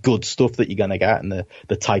the good stuff that you're going to get and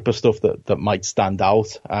the type of stuff that might stand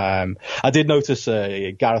out. I did notice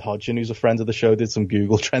Gareth Hodgson, who's a friend of the show, did some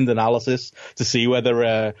Google trend analysis to see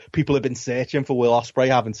whether people have been searching for Will Ospreay.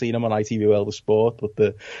 Haven't seen him on ITV World of Sport, but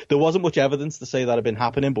there wasn't much evidence to say that had been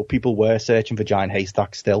happening, but people were searching for Giant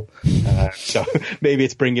Haystack still. So maybe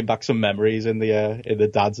it's bringing back some memories in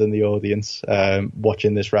the dads in the audience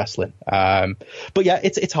watching this wrestling. But yeah,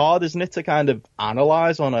 it's hard, isn't it, to kind of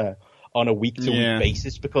analyze on a week to week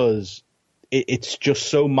basis, because it's just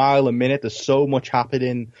so mile a minute. There's so much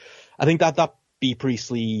happening. I think that Bea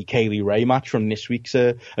Priestley Kaylee Ray match from this week's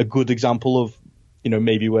a good example of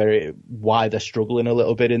maybe why they're struggling a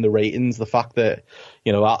little bit in the ratings. The fact that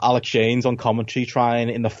Alex Shane's on commentary trying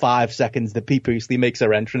in the 5 seconds that Bea Priestley makes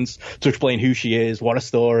her entrance to explain who she is, what her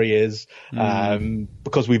story is,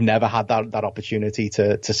 because we've never had that opportunity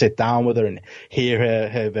to sit down with her and hear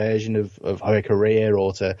her version of her career,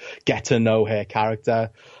 or to get to know her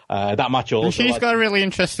character. That match also. And she's got a really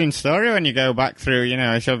interesting story when you go back through.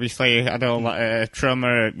 She obviously had all that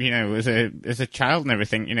trauma, as a child and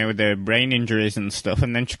everything, with the brain injuries and stuff,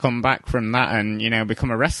 and then to come back from that and become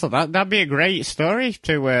a wrestler. That'd be a great story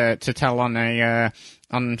to tell on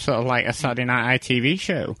on sort of like a Saturday night ITV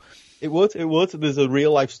show. It would. There's a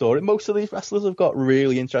real life story. Most of these wrestlers have got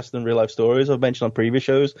really interesting real life stories. I've mentioned on previous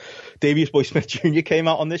shows. Davius Boy Smith Jr. came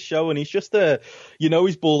out on this show, and he's just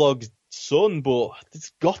he's Bulldog's son, but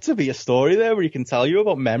there's got to be a story there where he can tell you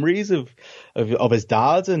about memories of his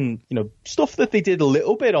dad, and stuff that they did a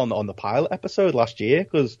little bit on the pilot episode last year.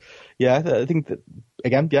 Because I think that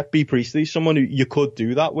again, Bea Priestley, someone who you could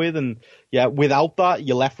do that with, and without that,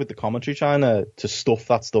 you're left with the commentary trying to stuff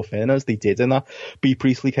that stuff in, as they did in that Bea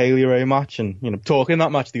Priestley Kaylee Ray match. And talking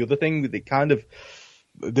that match, the other thing that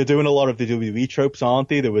they're doing a lot of the WWE tropes, aren't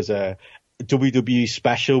they? There was a WWE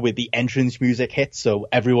special with the entrance music hits, so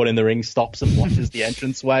everyone in the ring stops and watches the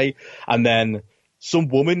entranceway, and then some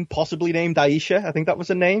woman possibly named Aisha. I think that was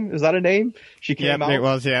her name. Is that her name? She came out. It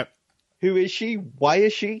was, yeah. Who is she? Why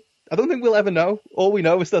is she? I don't think we'll ever know. All we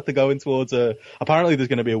know is that they're going towards apparently there's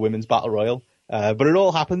going to be a women's battle royal. But it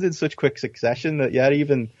all happens in such quick succession that, yeah,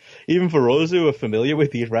 even for us who are familiar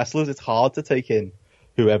with these wrestlers, it's hard to take in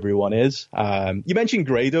who everyone is. You mentioned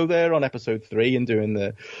Grado there on episode 3 and doing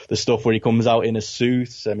the stuff where he comes out in a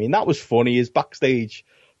suit. I mean, that was funny. His backstage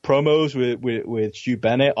promos with Stu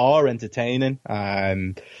Bennett are entertaining.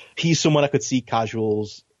 He's someone I could see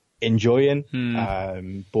casuals enjoying.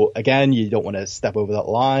 But again, you don't want to step over that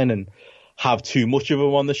line and have too much of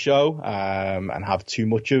him on the show, and have too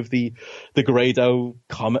much of the Grado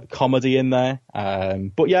comedy in there.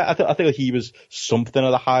 But yeah, I think he was something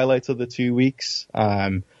of the highlight of the 2 weeks.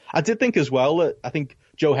 I did think as well that I think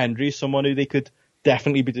Joe Hendry is someone who they could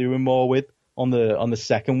definitely be doing more with. On the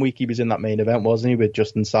second week, he was in that main event, wasn't he, with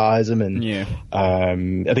Justin Sizem, and yeah. I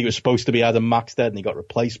think it was supposed to be Adam Maxted, and he got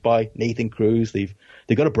replaced by Nathan Cruz. They've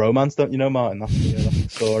got a bromance, don't you know, Martin? That's the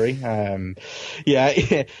story.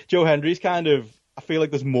 Yeah, Joe Hendry's kind of. I feel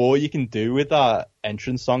like there's more you can do with that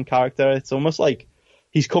entrance song character. It's almost like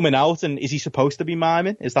he's coming out, and is he supposed to be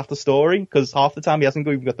miming? Is that the story? Because half the time he hasn't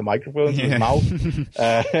even got the microphone in his mouth.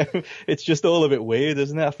 It's just all a bit weird,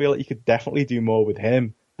 isn't it? I feel like you could definitely do more with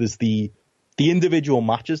him. There's the individual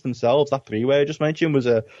matches themselves. That 3-way I just mentioned was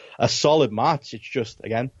a solid match. It's just,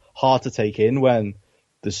 again, hard to take in when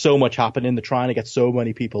there's so much happening. They're trying to get so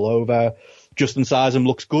many people over. Justin Sizem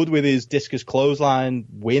looks good with his discus clothesline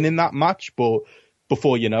win in that match, but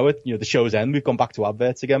before you know it, the show's end, we've gone back to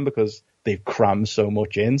adverts again because they've crammed so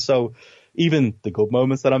much in. So even the good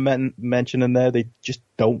moments that I'm mentioning there, they just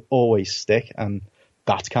don't always stick, and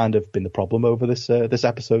that's kind of been the problem over this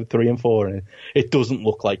episode 3 and 4, and it doesn't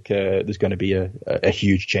look like there's going to be a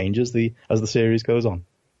huge change as the series goes on.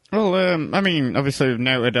 Well, I mean, obviously we've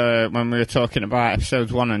noted when we were talking about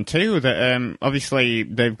episodes 1 and 2 that obviously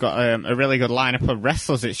they've got a really good lineup of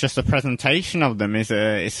wrestlers. It's just the presentation of them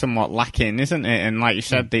is somewhat lacking, isn't it? And like you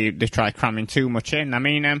said, they try cramming too much in. I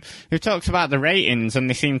mean, we've talked about the ratings, and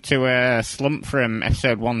they seem to slump from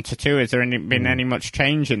episode 1 to 2. Has there been any much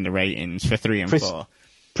change in the ratings for 3 and 4?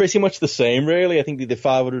 Pretty much the same, really. I think they did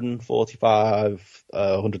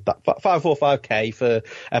 545k for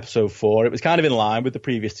episode 4. It was kind of in line with the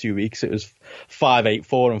previous 2 weeks. It was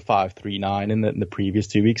 584 and 539 in the previous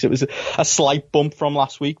 2 weeks. It was a slight bump from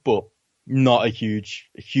last week, but not a huge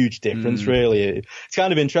difference, really. It's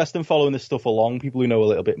kind of interesting following this stuff along. People who know a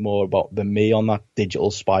little bit more about than me on that Digital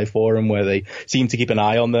Spy forum, where they seem to keep an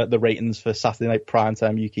eye on the ratings for Saturday Night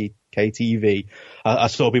Primetime UK TV. I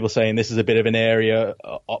saw people saying this is a bit of an area,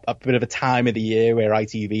 a bit of a time of the year where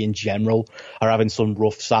ITV in general are having some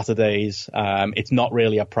rough Saturdays. It's not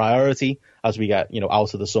really a priority as we get,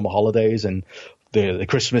 out of the summer holidays, and the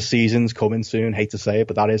Christmas season's coming soon. Hate to say it,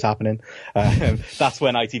 but that is happening. That's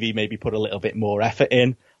when ITV maybe put a little bit more effort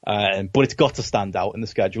in. But it's got to stand out in the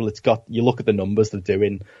schedule. You look at the numbers they're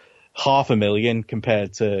doing, 500,000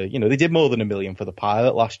 compared to, they did more than 1 million for the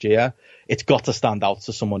pilot last year. It's got to stand out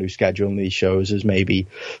to someone who's scheduling these shows as maybe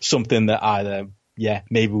something that either,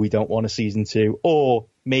 maybe we don't want a season 2, or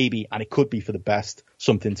maybe, and it could be for the best,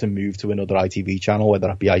 something to move to another ITV channel, whether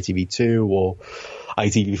that be ITV2 or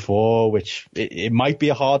ITV4, which it might be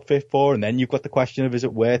a hard fit for. And then you've got the question of, is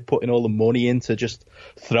it worth putting all the money in to just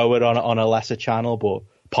throw it on a lesser channel? But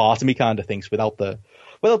part of me kind of thinks without the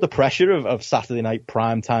pressure of Saturday night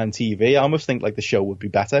primetime TV, I almost think like the show would be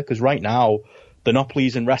better, because right now they're not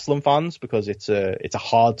pleasing wrestling fans because it's a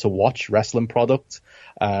hard to watch wrestling product,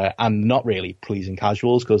 and not really pleasing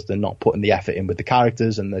casuals because they're not putting the effort in with the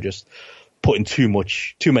characters, and they're just putting too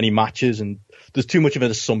many matches, and there's too much of an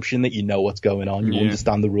assumption that you know what's going on. You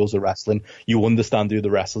understand the rules of wrestling. You understand who the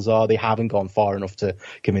wrestlers are. They haven't gone far enough to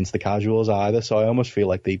convince the casuals either. So I almost feel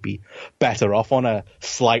like they'd be better off on a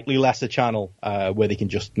slightly lesser channel, where they can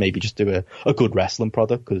just do a good wrestling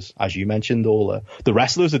product. Because as you mentioned, all the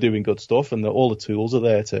wrestlers are doing good stuff, and all the tools are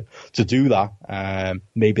there to do that.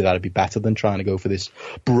 Maybe that'd be better than trying to go for this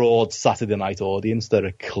broad Saturday night audience that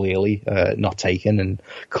are clearly not taken and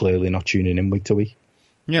clearly not tuning in week to week.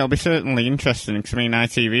 Yeah, it'll be certainly interesting, because,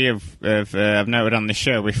 ITV have noted on the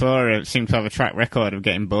show before, seem to have a track record of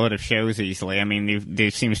getting bored of shows easily. I mean,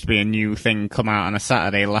 there seems to be a new thing come out on a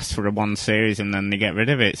Saturday, lasts for one series, and then they get rid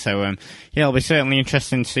of it. So, it'll be certainly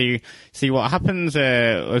interesting to see what happens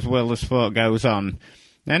as World of Sport goes on.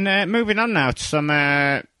 And moving on now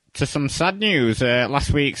to to some sad news.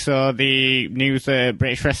 Last week saw the news that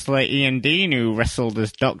British wrestler Ian Dean, who wrestled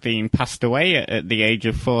as Doc Dean, passed away at the age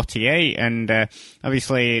of 48. And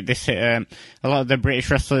obviously this hit a lot of the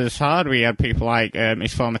British wrestlers hard. We had people like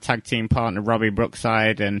his former tag team partner Robbie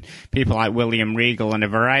Brookside and people like William Regal and a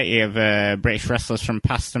variety of British wrestlers from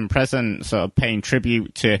past and present sort of paying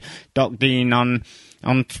tribute to Doc Dean on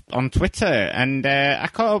Twitter, and I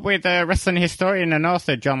caught up with wrestling historian and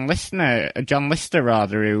author John Lister,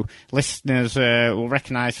 who listeners will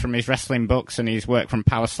recognise from his wrestling books and his work from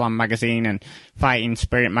Power Slam magazine and Fighting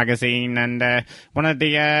Spirit magazine, and one of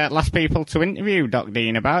the last people to interview Doc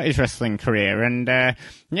Dean about his wrestling career. And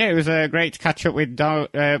it was great to catch up with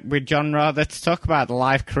John rather to talk about the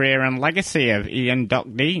life, career and legacy of Ian Doc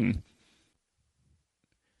Dean.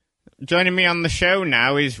 Joining me on the show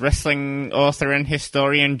now is wrestling author and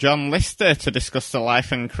historian John Lister to discuss the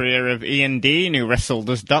life and career of Ian Dean, who wrestled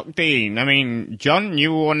as Doc Dean. I mean, John,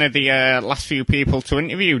 you were one of the last few people to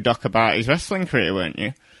interview Doc about his wrestling career, weren't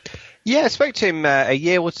you? Yeah, I spoke to him a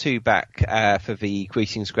year or two back for the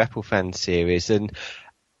Greetings Grapple Fan series, and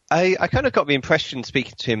I kind of got the impression,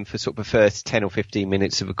 speaking to him for sort of the first 10 or 15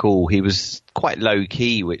 minutes of a call, he was quite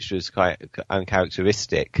low-key, which was quite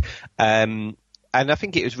uncharacteristic. And I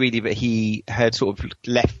think it was really that he had sort of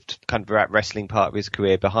left kind of that wrestling part of his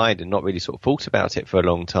career behind and not really sort of thought about it for a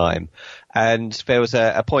long time. And there was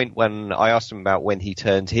a point when I asked him about when he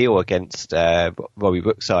turned heel against Robbie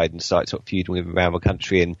Brookside and started sort of feuding with him around the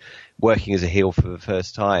country and working as a heel for the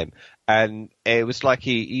first time. And it was like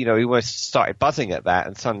he almost started buzzing at that,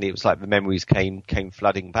 and suddenly it was like the memories came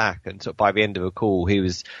flooding back. And sort of by the end of the call, he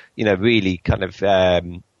was, really kind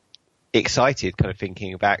of excited, kind of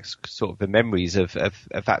thinking back sort of the memories of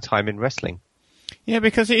that time in wrestling. Yeah,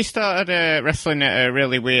 because he started wrestling at a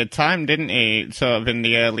really weird time, didn't he? Sort of in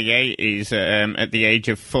the early 80s, at the age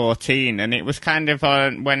of 14, and it was kind of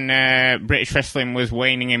when British wrestling was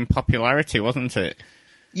waning in popularity, wasn't it?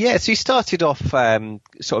 Yeah, so he started off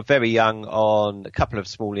sort of very young on a couple of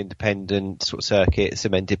small independent sort of circuits,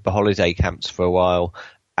 and then did the holiday camps for a while,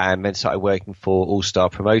 and then started working for All Star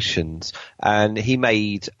Promotions. And he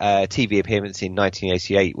made a TV appearance in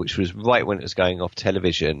 1988, which was right when it was going off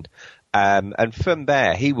television. And from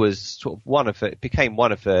there, he was sort of became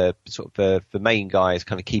one of the sort of the main guys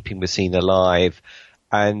kind of keeping the scene alive.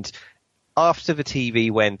 And after the TV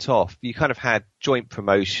went off, you kind of had joint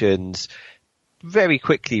promotions very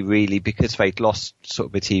quickly, really, because they'd lost sort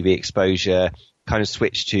of the TV exposure, kind of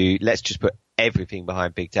switched to let's just put everything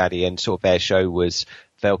behind Big Daddy, and sort of their show was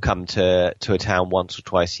they'll come to a town once or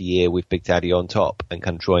twice a year with Big Daddy on top and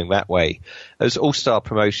kind of drawing that way. Those All-Star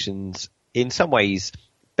Promotions in some ways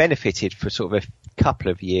benefited for sort of a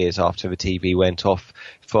couple of years after the TV went off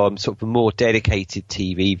from sort of a more dedicated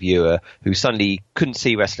TV viewer who suddenly couldn't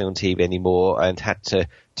see wrestling on TV anymore and had to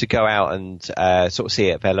go out and sort of see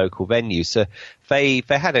it at their local venues. So they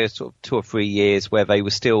had a sort of 2 or 3 years where they were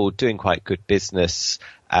still doing quite good business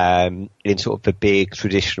in sort of the big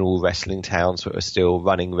traditional wrestling towns that were still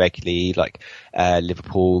running regularly, like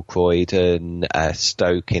Liverpool, Croydon,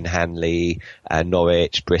 Stoke in Hanley,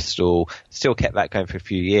 Norwich, Bristol. Still kept that going for a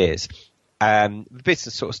few years. The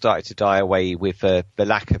business sort of started to die away with the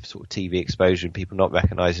lack of sort of TV exposure and people not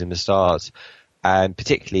recognising the stars. And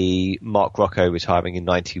particularly Mark Rocco retiring in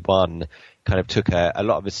 91 kind of took a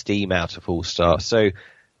lot of the steam out of All Star. So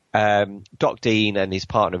Doc Dean and his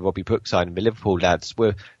partner Robbie Brookside and the Liverpool lads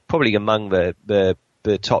were probably among the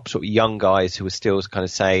top sort of young guys who were still kind of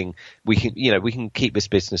saying we can keep this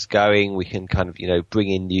business going, we can kind of bring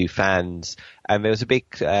in new fans. And there was a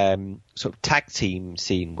big sort of tag team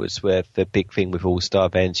scene was where the big thing with All Star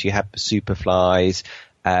events. You had the Superflies,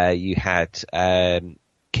 you had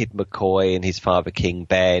Kid McCoy and his father King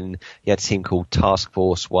Ben. You had a team called Task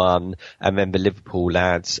Force One, and then the Liverpool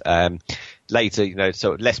lads. Later,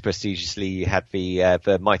 sort of less prestigiously, you had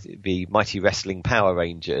the mighty wrestling Power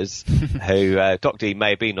Rangers, who Doc Dean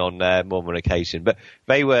may have been on more than one occasion, but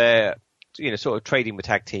they were sort of trading with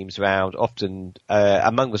tag teams around, often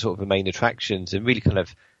among the sort of the main attractions, and really kind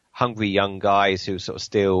of hungry young guys who sort of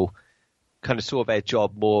still kind of saw their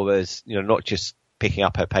job more as not just picking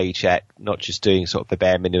up a paycheck, not just doing sort of the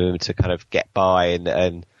bare minimum to kind of get by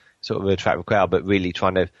and sort of attract the crowd, but really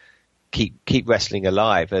trying to keep wrestling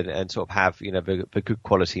alive and sort of have the good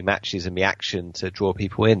quality matches and the action to draw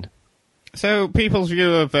people in. So people's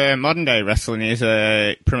view of modern day wrestling is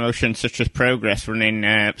promotions such as Progress running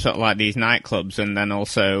sort of like these nightclubs and then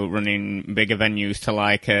also running bigger venues to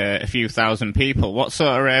like a few thousand people. What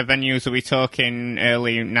sort of venues are we talking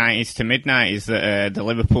early 90s to mid 90s that the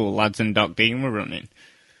Liverpool lads and Doc Dean were running?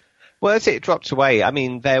 Well, as it dropped away, I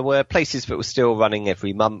mean, there were places that were still running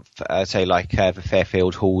every month, say like the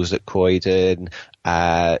Fairfield Halls at Croydon,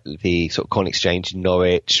 the sort of Con Exchange in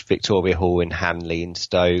Norwich, Victoria Hall in Hanley in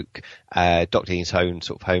Stoke, Dr. Dean's own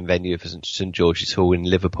sort of home venue for St George's Hall in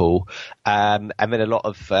Liverpool, and then a lot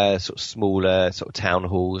of sort of smaller sort of town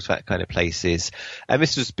halls, that kind of places. And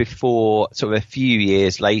this was before sort of a few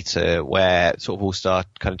years later where sort of All Star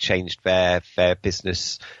kind of changed their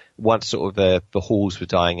business. Once sort of the halls were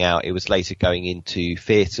dying out, it was later going into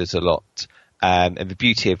theatres a lot. And the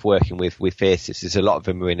beauty of working with theatres is a lot of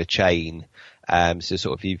them are in a chain. So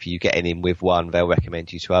sort of if you get in with one, they'll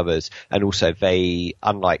recommend you to others. And also they,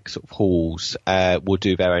 unlike sort of halls, will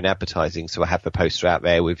do their own advertising. So I have the poster out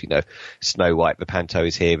there with, Snow White, the Panto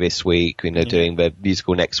is here this week, doing the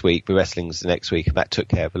musical next week, the wrestling's the next week, and that took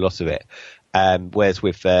care of a lot of it. Whereas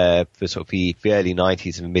with the sort of the early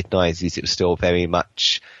 90s and mid 90s, it was still very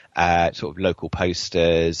much sort of local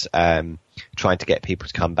posters, trying to get people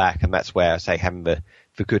to come back. And that's where I say having the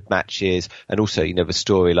good matches and also, the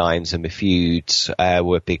storylines and the feuds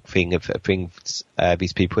were a big thing of bringing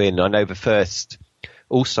these people in. I know the first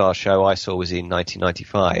All-Star show I saw was in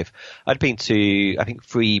 1995. I'd been to, I think,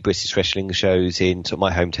 3 British wrestling shows in sort of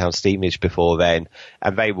my hometown Stevenage before then,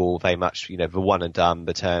 and they were all very much, the one and done,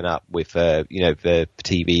 the turn up with, the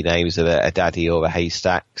TV names of a Daddy or a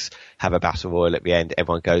Haystacks, have a battle royal at the end,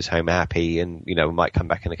 everyone goes home happy, and, we might come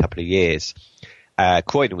back in a couple of years.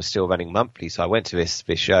 Croydon was still running monthly, so I went to this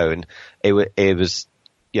show, and it was,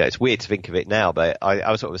 it's weird to think of it now, but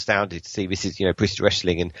I was sort of astounded to see this is, British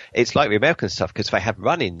wrestling, and it's like the American stuff because they have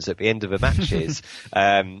run-ins at the end of the matches,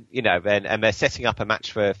 and they're setting up a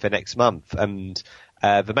match for next month, and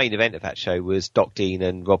the main event of that show was Doc Dean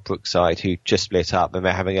and Rob Brookside, who just split up, and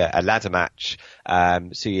they're having a ladder match.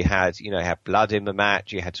 So you had, had blood in the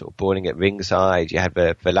match, you had sort of brawling at ringside, you had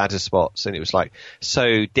the ladder spots, and it was like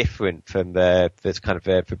so different from the kind of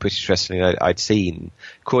the British wrestling I'd seen.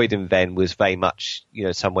 Croydon then was very much,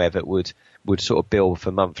 somewhere that would sort of build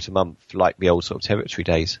from month to month like the old sort of territory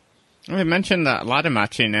days. We mentioned that ladder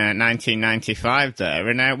match in 1995 there,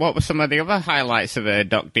 and what were some of the other highlights of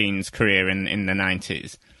Doc Dean's career in the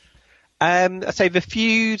 90s? I'd say the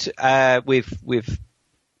feud with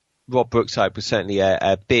Rob Brookside was certainly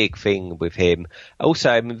a big thing with him.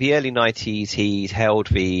 Also, in the early 90s, he held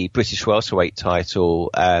the British welterweight title,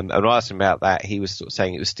 and when I asked him about that, he was sort of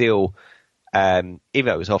saying it was still, even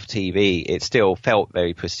though it was off TV, it still felt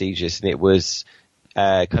very prestigious, and it was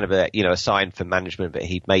kind of a sign for management that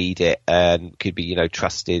he'd made it and could be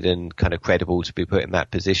trusted and kind of credible to be put in that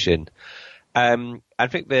position. I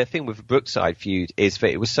think the thing with the Brookside feud is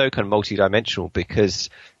that it was so kind of multi-dimensional because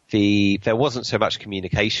there wasn't so much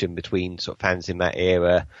communication between sort of fans in that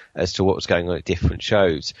era as to what was going on at different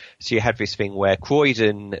shows. So you had this thing where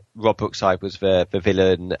Croydon, Rob Brookside was the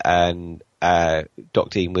villain and Doc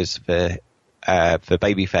Dean was the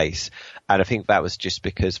babyface. And I think that was just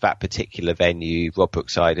because that particular venue, Rob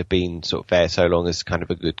Brookside, had been sort of there so long as kind of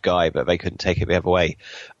a good guy, but they couldn't take it the other way.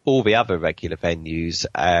 All the other regular venues,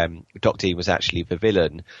 Doc Dean was actually the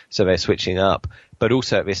villain, so they're switching up. But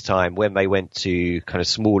also at this time, when they went to kind of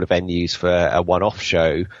smaller venues for a one-off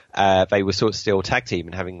show, they were sort of still tag team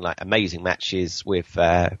and having like amazing matches with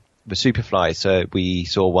the Superfly. So we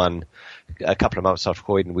saw one a couple of months after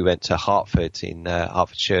Croydon. We went to Hertford in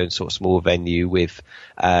Hertfordshire, and sort of small venue with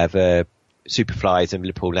the Superflies and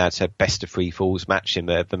Liverpool Lads had best of 3 falls match in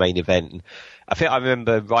the main event. And I think I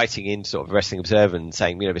remember writing in sort of Wrestling Observer and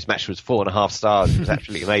saying, this match was 4.5 stars. It was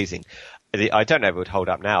absolutely amazing. I don't know if it would hold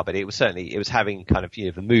up now, but it was having kind of,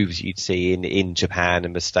 the moves you'd see in Japan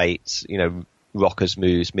and the States, Rockers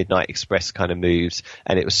moves, Midnight Express kind of moves,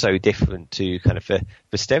 and it was so different to kind of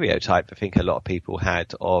the stereotype I think a lot of people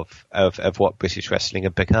had of what British wrestling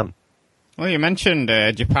had become. Well, you mentioned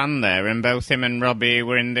Japan there, and both him and Robbie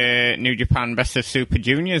were in the New Japan Best of Super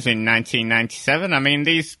Juniors in 1997. I mean,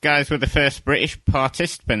 these guys were the first British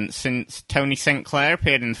participants since Tony St. Clair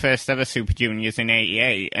appeared in the first ever Super Juniors in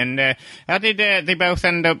 88. And how did they both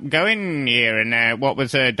end up going here, and what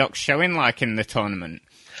was Doc's showing like in the tournament?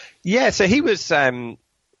 Yeah, so he was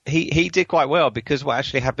he did quite well, because what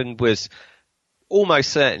actually happened was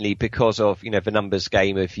almost certainly because of, the numbers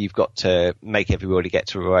game of you've got to make everybody get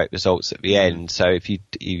to the right results at the end. So if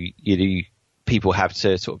you people have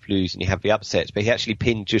to sort of lose and you have the upsets, but he actually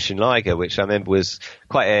pinned Jushin Liger, which I remember was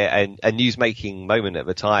quite a news-making moment at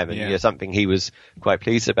the time, and something he was quite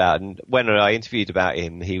pleased about. And when I interviewed about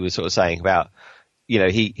him, he was sort of saying about,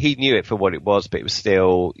 he knew it for what it was, but it was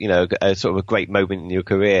still, a sort of a great moment in your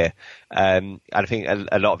career. And I think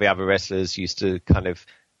a lot of the other wrestlers used to kind of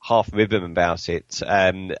half rhythm about it,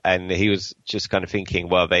 and he was just kind of thinking,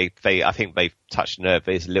 well, I think they've touched a nerve.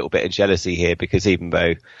 There's a little bit of jealousy here, because even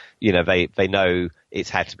though, you know, they know it's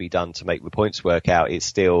had to be done to make the points work out, it's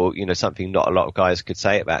still, you know, something not a lot of guys could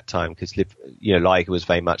say at that time, because, you know, Liger was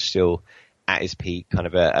very much still at his peak, kind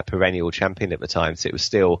of a perennial champion at the time. So it was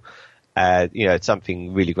still, you know,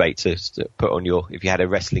 something really great to put on if you had a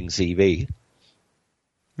wrestling CV.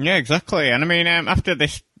 Yeah, exactly. And I mean, after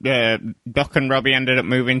this, Doc and Robbie ended up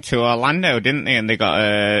moving to Orlando, didn't they? And they got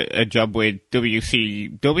a job with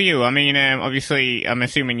WCW. I mean, obviously, I'm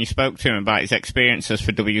assuming you spoke to him about his experiences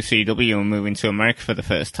for WCW and moving to America for the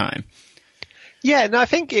first time. Yeah, no, I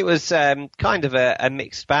think it was kind of a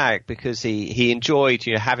mixed bag, because he enjoyed,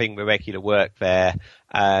 you know, having the regular work there,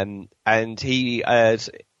 and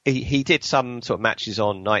he did some sort of matches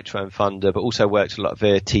on Nitro and Thunder, but also worked a lot of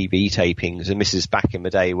TV tapings. And this is back in the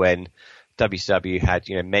day when WCW had,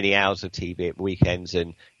 you know, many hours of TV at weekends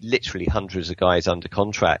and literally hundreds of guys under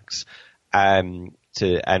contracts. And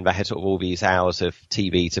they had sort of all these hours of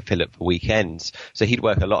TV to fill up the weekends. So he'd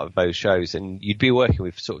work a lot of those shows, and you'd be working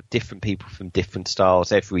with sort of different people from different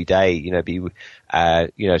styles every day. You know,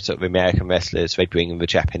 you know, sort of American wrestlers. They'd bring in the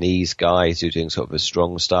Japanese guys who were doing sort of a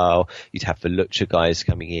strong style. You'd have the lucha guys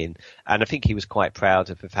coming in. And I think he was quite proud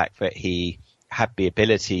of the fact that he had the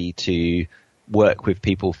ability to work with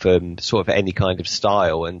people from sort of any kind of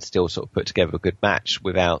style and still sort of put together a good match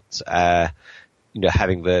without, you know,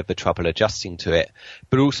 having the trouble adjusting to it.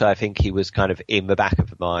 But also I think he was kind of in the back of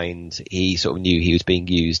the mind. He sort of knew he was being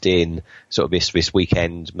used in sort of this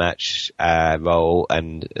weekend match, role,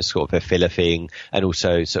 and sort of a filler thing, and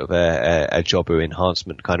also sort of a jobber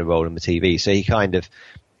enhancement kind of role on the TV. So he kind of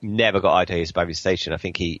never got ideas about his station. I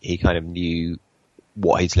think he kind of knew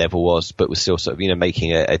what his level was, but was still sort of, you know,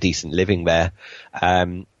 making a decent living there.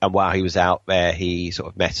 And while he was out there, he sort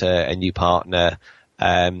of met a new partner.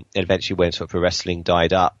 And eventually when sort of pro wrestling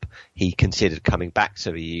died up, he considered coming back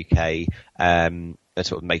to the UK, and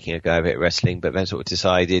sort of making a go of it at wrestling, but then sort of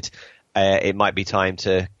decided, it might be time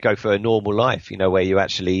to go for a normal life, you know, where you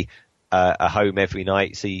actually, are home every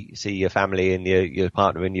night, see your family and your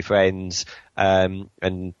partner and your friends,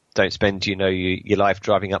 and don't spend, you know, your life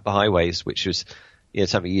driving up the highways, which was, you know,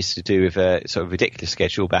 something he used to do with a sort of ridiculous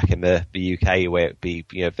schedule back in the UK, where it'd be,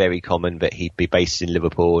 you know, very common that he'd be based in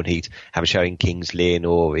Liverpool and he'd have a show in Kings Lynn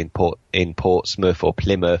or in Portsmouth or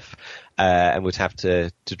Plymouth, and would have to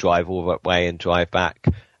drive all that way and drive back.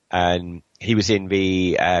 And he was in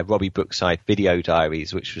the Robbie Brookside Video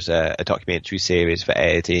Diaries, which was a documentary series that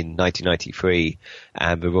aired in 1993.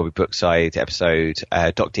 And the Robbie Brookside episode,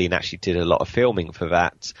 Doc Dean actually did a lot of filming for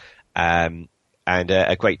that. And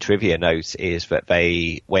a great trivia note is that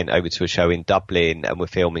they went over to a show in Dublin and were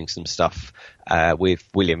filming some stuff with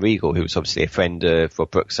William Regal, who was obviously a friend of Rob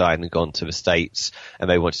Brookside and had gone to the States, and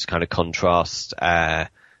they wanted to kind of contrast,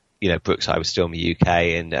 you know, Brookside was still in the UK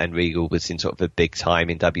and Regal was in sort of a big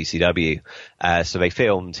time in WCW. So they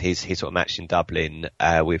filmed his sort of match in Dublin,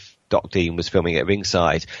 with Doc Dean was filming at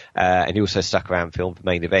ringside, and he also stuck around and filmed the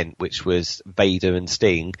main event, which was Vader and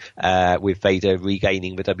Sting, with Vader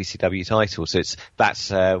regaining the WCW title. So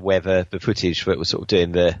that's where the footage that was sort of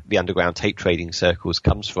doing the underground tape trading circles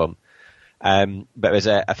comes from. But there's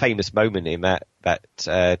a famous moment in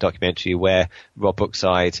that documentary where Rob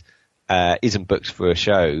Brookside isn't booked for a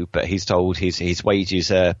show, but he's told his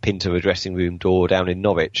wages are pinned to a dressing room door down in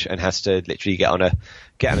Norwich, and has to literally get on a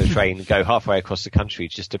train and go halfway across the country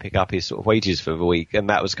just to pick up his sort of wages for the week. And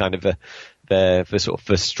that was kind of the sort of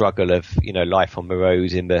the struggle of, you know, life on the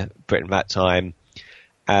road in Britain that time.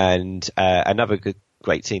 And another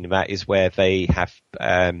great scene in that is where they have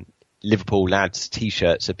Liverpool lads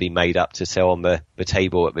t-shirts have been made up to sell on the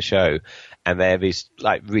table at the show, and they're these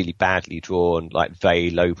like really badly drawn, like very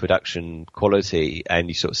low production quality, and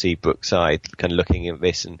you sort of see Brookside kind of looking at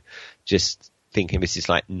this and just thinking this is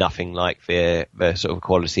like nothing like the sort of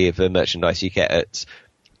quality of the merchandise you get at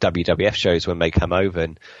WWF shows when they come over.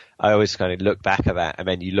 And I always kind of look back at that, and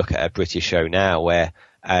then you look at a British show now where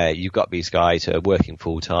you've got these guys who are working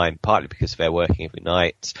full time, partly because they're working every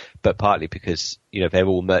night, but partly because, you know, they're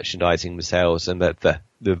all merchandising themselves, and the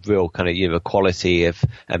real kind of, you know, the quality of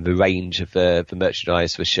and the range of the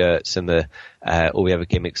merchandise, the shirts and the all the other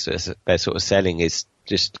gimmicks that they're sort of selling is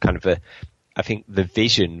just kind of I think the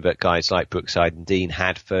vision that guys like Brookside and Dean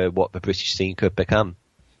had for what the British scene could become.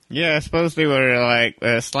 Yeah, I suppose they were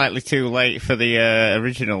like slightly too late for the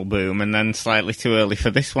original boom, and then slightly too early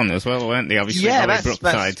for this one as well, weren't they? Obviously, yeah,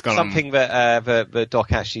 that's something that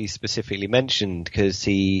Doc actually specifically mentioned, because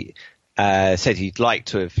he said he'd like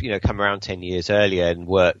to have, you know, come around 10 years earlier and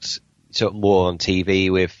worked sort of more on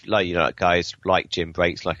TV with, like, you know, like guys like Jim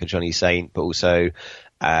Breaks, like a Johnny Saint, but also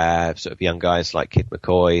sort of young guys like Kid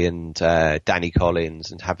McCoy and Danny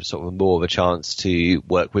Collins, and have sort of more of a chance to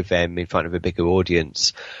work with them in front of a bigger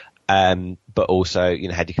audience. But also,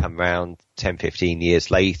 had you come around 10, 15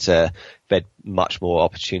 years later, they'd much more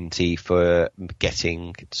opportunity for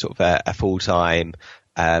getting sort of a full-time,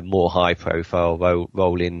 more high-profile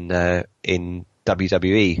role in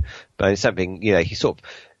WWE. But it's something, he sort of,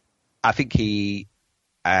 I think he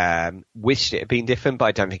wished it had been different, but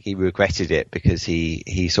I don't think he regretted it, because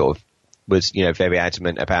he sort of was, very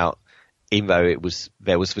adamant about, even though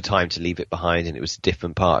there was the time to leave it behind and it was a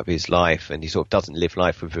different part of his life, and he sort of doesn't live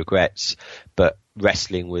life with regrets, but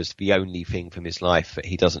wrestling was the only thing from his life that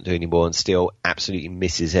he doesn't do anymore, and still absolutely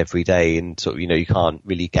misses every day, and sort of, you can't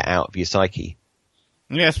really get out of your psyche.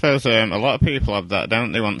 Yeah, I suppose a lot of people have that,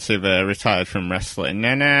 don't they, once they've retired from wrestling.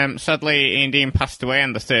 And sadly, Ian Dean passed away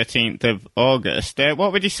on the 13th of August.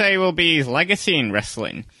 What would you say will be his legacy in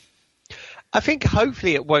wrestling? I think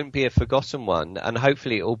hopefully it won't be a forgotten one, and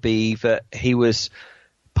hopefully it will be that he was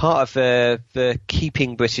part of the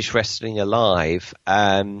keeping British wrestling alive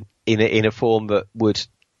in a form that would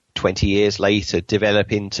 20 years later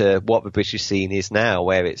develop into what the British scene is now,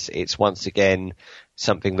 where it's once again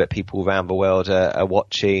something that people around the world are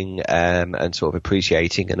watching and sort of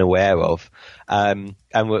appreciating and aware of. And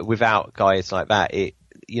without guys like that,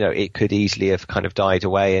 it could easily have kind of died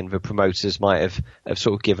away, and the promoters might have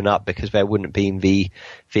sort of given up, because there wouldn't have been the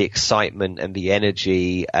excitement and the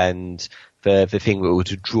energy and the thing that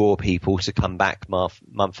would draw people to come back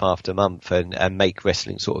month after month and make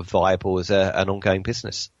wrestling sort of viable as an ongoing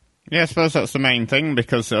business. Yeah, I suppose that's the main thing,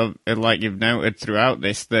 because of, like you've noted throughout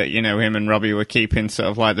this, that, him and Robbie were keeping sort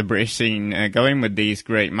of like the British scene going with these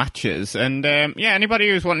great matches. And, anybody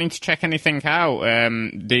who's wanting to check anything out,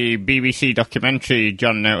 the BBC documentary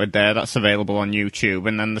John noted there, that's available on YouTube.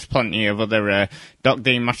 And then there's plenty of other Doc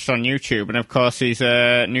Dean matches on YouTube. And, of course, his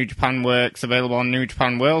New Japan work's available on New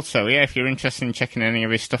Japan World. So, yeah, if you're interested in checking any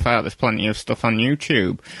of his stuff out, there's plenty of stuff on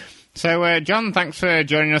YouTube. So, John, thanks for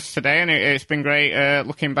joining us today, and it's been great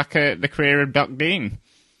looking back at the career of Doc Dean.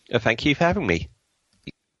 Thank you for having me.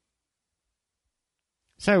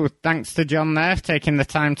 So, thanks to John there for taking the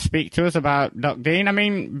time to speak to us about Doc Dean. I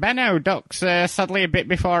mean, Benno, Doc's sadly a bit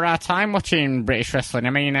before our time watching British wrestling.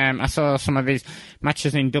 I mean, I saw some of his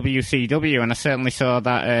matches in WCW, and I certainly saw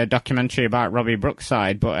that documentary about Robbie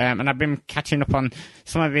Brookside, but and I've been catching up on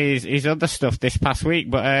some of his other stuff this past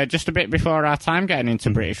week, but just a bit before our time getting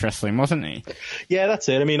into British wrestling, wasn't he? Yeah, that's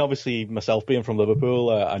it. I mean, obviously, myself being from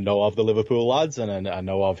Liverpool, I know of the Liverpool lads, and I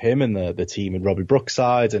know of him and the team and Robbie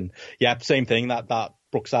Brookside, and yeah, same thing, that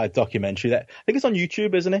Brookside documentary. That I think it's on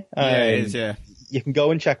YouTube, isn't it? Yeah, it is, yeah. You can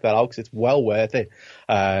go and check that out, because it's well worth it.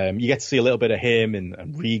 You get to see a little bit of him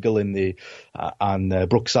and Regal and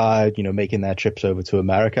Brookside, making their trips over to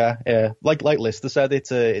America. Like Lister said,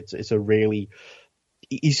 it's a really,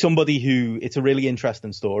 he's somebody who, it's a really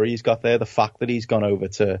interesting story he's got there. The fact that he's gone over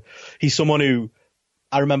he's someone who,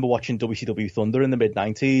 I remember watching WCW Thunder in the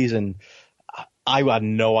mid-90s, and I had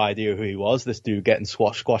no idea who he was, this dude getting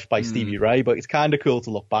squashed by Stevie Ray, but it's kind of cool to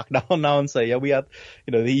look back now and say, yeah, we had,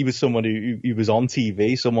 he was someone who was on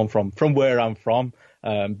TV, someone from where I'm from,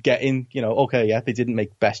 getting, okay, yeah, they didn't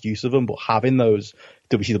make best use of him, but having those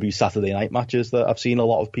WCW Saturday night matches that I've seen a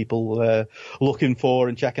lot of people looking for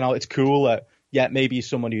and checking out. It's cool that, yeah, maybe he's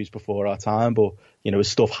someone who's before our time, but, his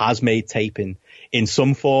stuff has made tape in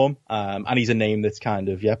some form, and he's a name that's kind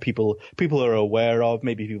of, yeah, people are aware of.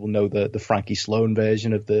 Maybe people know the Frankie Sloan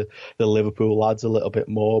version of the Liverpool lads a little bit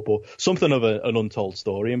more, but something of an untold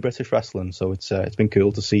story in British wrestling. So it's been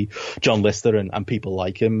cool to see John Lister and people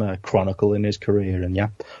like him chronicle in his career, and yeah,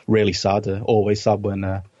 really sad, always sad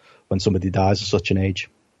when somebody dies at such an age.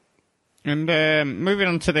 And moving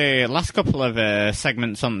on to the last couple of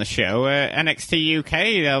segments on the show, NXT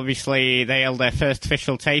UK, obviously they held their first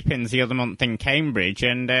official tapings the other month in Cambridge,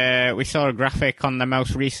 and we saw a graphic on the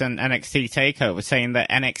most recent NXT takeover saying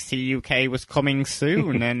that NXT UK was coming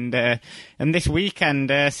soon, and this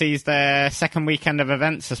weekend sees their second weekend of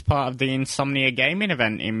events as part of the Insomnia Gaming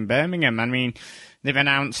event in Birmingham. I mean, they've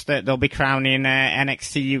announced that they'll be crowning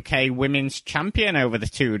NXT UK Women's Champion over the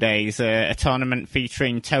 2 days, a tournament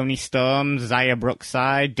featuring Toni Storm, Xia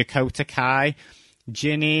Brookside, Dakota Kai,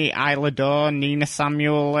 Ginny, Isla Dawn, Nina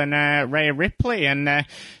Samuel, and Rhea Ripley. And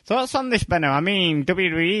thoughts on this, Benno? I mean,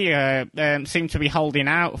 WWE seem to be holding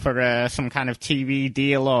out for some kind of TV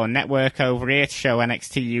deal or network over here to show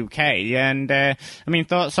NXT UK. And, I mean,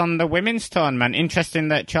 thoughts on the women's tournament? Interesting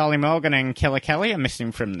that Charlie Morgan and Killer Kelly are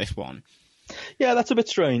missing from this one. Yeah, that's a bit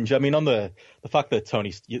strange. I mean, on the fact that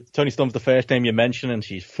Tony Storm's the first name you mention, and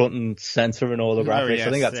she's front and center in all the graphics. Yes,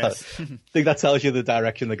 I think that tells you the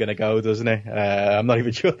direction they're going to go, doesn't it? I'm not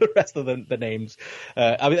even sure the rest of the names.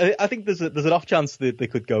 I think there's an off chance that they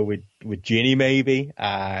could go with Ginny maybe,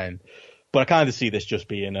 but I kind of see this just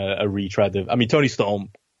being a retread of. I mean, Tony Storm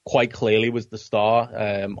quite clearly was the star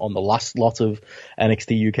on the last lot of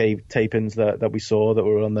NXT UK tapings that we saw that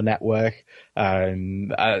were on the network.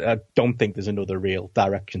 I don't think there's another real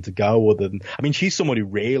direction to go other than, I mean, she's someone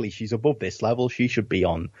who she's above this level. She should be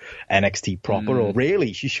on NXT proper, or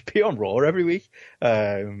really she should be on Raw every week.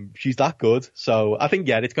 She's that good. So I think,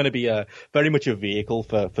 it's going to be very much a vehicle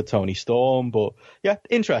for Tony Storm, but yeah,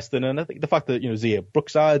 interesting. And I think the fact that, Zia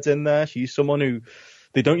Brookside's in there, she's someone who,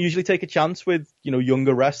 they don't usually take a chance with,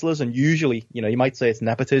 younger wrestlers, and usually, you might say it's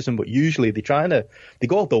nepotism, but usually they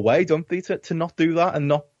go out their way, don't they, to not do that and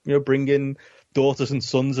not, bring in daughters and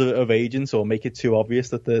sons of agents or make it too obvious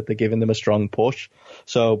that they're giving them a strong push.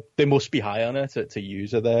 So they must be high on her to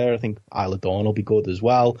use her there. I think Isla Dawn will be good as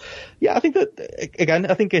well. Yeah, I think that, again,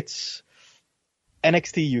 I think it's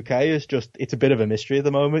NXT UK it's a bit of a mystery at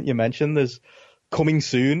the moment. You mentioned there's coming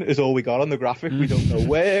soon is all we got on the graphic. We don't know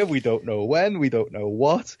where, we don't know when, we don't know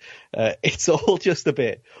what. It's all just a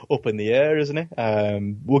bit up in the air, isn't it? I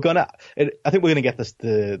think we're gonna get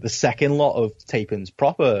the second lot of tapings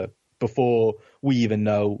proper before we even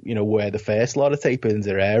know, where the first lot of tapings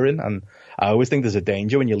are airing. And I always think there's a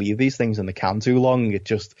danger when you leave these things in the can too long.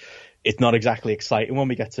 It's not exactly exciting when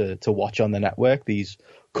we get to watch on the network these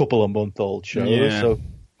couple of month-old shows. Yeah. So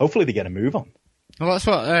hopefully they get a move on. Well, that's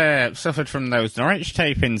what suffered from those Norwich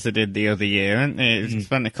tapings they did the other year, hadn't they? It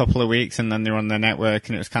spent a couple of weeks and then they were on the network,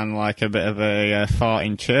 and it was kind of like a bit of a fart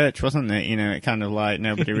in church, wasn't it? It kind of like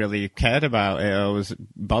nobody really cared about it or was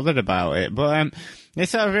bothered about it. But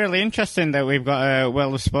it's sort of really interesting that we've got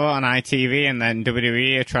World of Sport on ITV, and then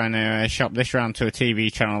WWE are trying to shop this round to a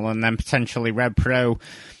TV channel, and then potentially Red Pro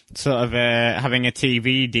sort of having a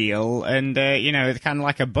TV deal, and it's kind of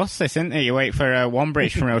like a bus, this, isn't it? You wait for one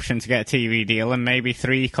British promotion to get a TV deal, and maybe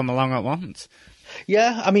three come along at once.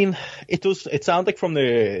 Yeah, I mean, it sounds like from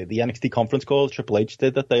the NXT conference call Triple H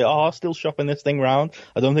did that they are still shopping this thing round.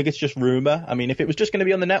 I don't think it's just rumour. I mean, if it was just going to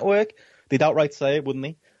be on the network, they'd outright say it, wouldn't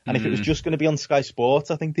they? And if it was just going to be on Sky Sports,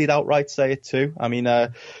 I think they'd outright say it too. I mean,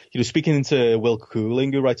 speaking to Will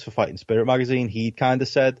Cooling, who writes for Fighting Spirit magazine, he kind of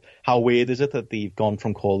said, how weird is it that they've gone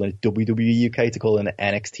from calling it WWE UK to calling it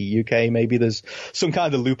NXT UK? Maybe there's some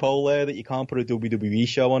kind of loophole there that you can't put a WWE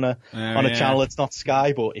show on a channel that's not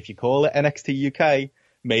Sky, but if you call it NXT UK,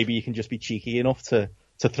 maybe you can just be cheeky enough to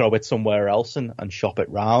throw it somewhere else and shop it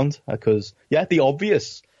round. Because, the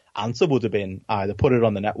obvious answer would have been either put it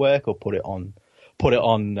on the network or put it on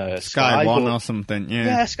Sky One or something.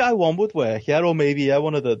 Yeah, Sky One would work. Yeah, or maybe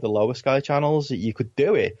one of the lower Sky channels. You could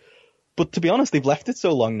do it. But to be honest, they've left it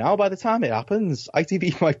so long now. By the time it happens,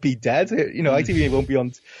 ITV might be dead. ITV won't be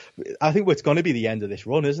on. I think it's going to be the end of this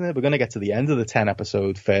run, isn't it? We're going to get to the end of the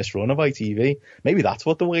 10-episode first run of ITV. Maybe that's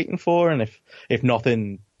what they're waiting for. And if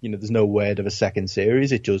nothing, there's no word of a second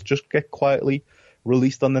series, it does just get quietly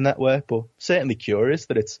released on the network. But certainly curious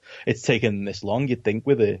that it's taken this long. You'd think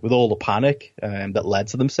with all the panic that led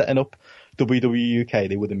to them setting up WWE UK,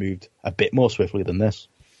 they would have moved a bit more swiftly than this.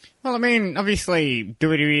 Well, I mean, obviously,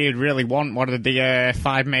 WWE would really want one of the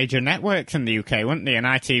 5 major networks in the UK, wouldn't they? And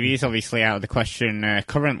ITV is obviously out of the question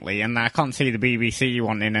currently, and I can't see the BBC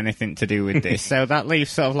wanting anything to do with this. So that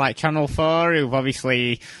leaves sort of like Channel 4, who've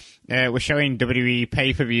obviously were showing WWE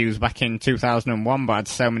pay-per-views back in 2001, but had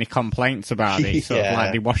so many complaints about it, sort of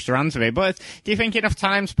like they washed their hands of it. But do you think enough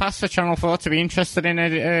time's passed for Channel 4 to be interested in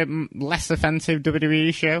a less offensive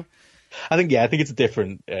WWE show? I think it's a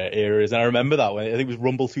different eras, and I remember that one. I think it was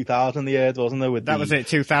Rumble 2000 the year, wasn't there? That was it,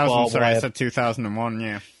 2000. Sorry, I said 2001.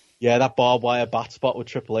 Yeah. Yeah, that barbed wire bat spot with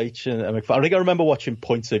Triple H and McFarlane. I think I remember watching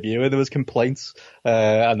Points of View, and there was complaints,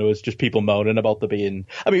 and there was just people moaning about there being.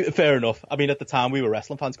 I mean, fair enough. I mean, at the time we were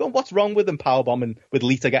wrestling fans going, "What's wrong with them powerbombing with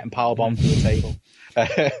Lita getting powerbombed to the table?"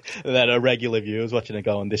 And then our regular viewers watching it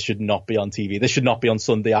going, "This should not be on TV. This should not be on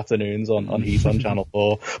Sunday afternoons on Heat on Channel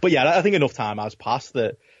 4." But yeah, I think enough time has passed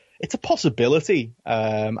that. It's a possibility.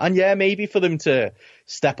 And maybe for them to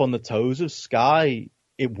step on the toes of Sky,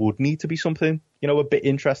 it would need to be something, a bit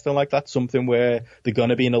interesting like that. Something where they're going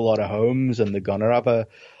to be in a lot of homes and they're going to have a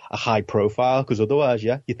high profile. Because otherwise,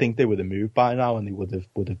 you'd think they would have moved by now and they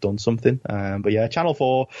would have done something. But yeah, Channel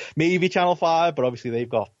 4, maybe Channel 5, but obviously they've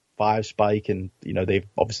got 5 Spike and, they've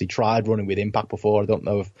obviously tried running with Impact before. I don't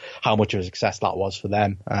know how much of a success that was for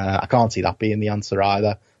them. I can't see that being the answer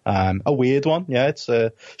either. A weird one, yeah. It's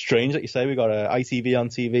strange that you say we got ITV on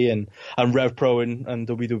TV and RevPro and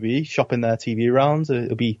WWE shopping their TV rounds.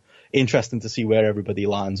 It'll be interesting to see where everybody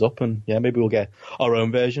lines up, and yeah, maybe we'll get our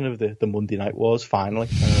own version of the Monday Night Wars finally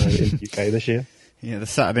in the UK this year. Yeah, the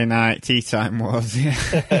Saturday night tea time wars.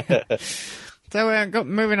 Yeah. So,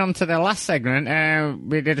 moving on to the last segment,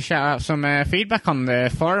 we did a shout out some feedback on the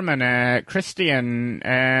forum, and Christian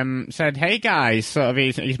said, "Hey guys," sort of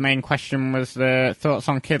his main question was the thoughts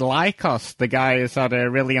on Kid Lycos. The guy has had a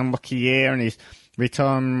really unlucky year, and his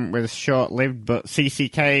return was short-lived, but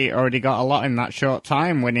CCK already got a lot in that short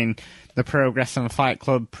time, winning the Progress and Fight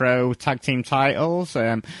Club Pro tag team titles.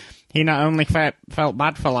 He not only felt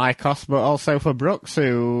bad for Lycos, but also for Brooks,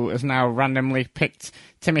 who has now randomly picked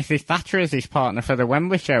Timothy Thatcher as his partner for the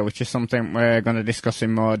Wembley show, which is something we're going to discuss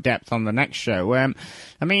in more depth on the next show. I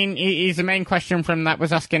mean, the main question from that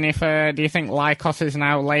was asking if, do you think Lycos is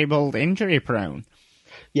now labelled injury prone?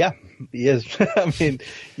 Yeah, he is. I mean,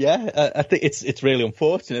 yeah, I think it's really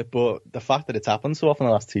unfortunate, but the fact that it's happened so often in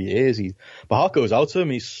the last 2 years, my heart goes out to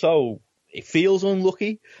him. He feels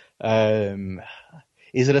unlucky.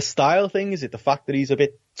 Is it a style thing? Is it the fact that he's a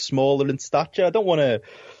bit smaller in stature? I don't want to,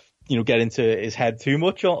 get into his head too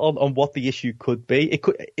much on what the issue could be.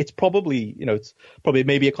 It's probably, it's probably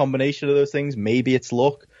maybe a combination of those things. Maybe it's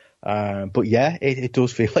luck. But yeah, it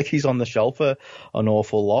does feel like he's on the shelf for an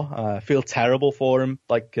awful lot. I feel terrible for him,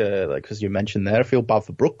 like as you mentioned there. I feel bad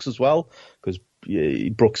for Brooks as well, because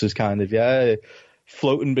Brooks is kind of,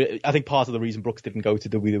 floating. But I think part of the reason Brooks didn't go to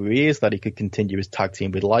WWE is that he could continue his tag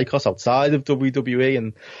team with Lycos outside of WWE,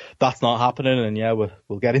 and that's not happening. And yeah,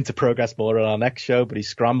 we'll get into Progress more on our next show, but he's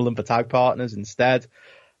scrambling for tag partners instead.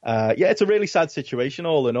 It's a really sad situation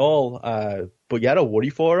all in all. But yeah, I worry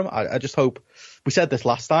for him. I just hope, we said this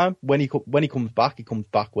last time, when he comes back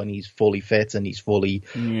when he's fully fit and he's fully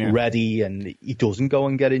ready, and he doesn't go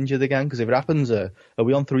and get injured again. Because if it happens, are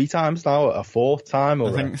we on 3 times now? A 4th time?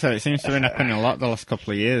 Or I think so. It seems to have been happening a lot the last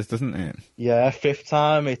couple of years, doesn't it? Yeah, 5th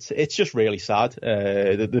time. It's just really sad.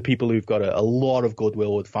 The people who've got a lot of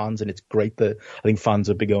goodwill with fans, and it's great that I think fans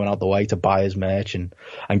would be going out the way to buy his merch and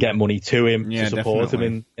get money to him to support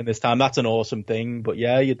him in this time. That's an awesome thing. But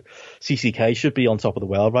yeah, CCK should be on top of the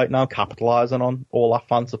world right now, capitalising on all that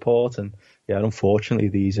fan support, and yeah, unfortunately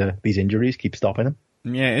these injuries keep stopping him.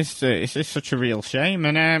 Yeah, it's such a real shame.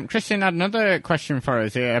 And Christian had another question for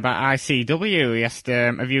us here about ICW. He asked,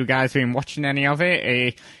 have you guys been watching any of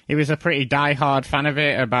it? He was a pretty die-hard fan of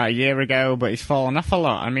it about a year ago, but he's fallen off a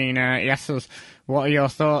lot. I mean, he asked us, what are your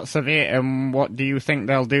thoughts of it, and what do you think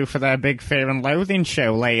they'll do for their big Fear and Loathing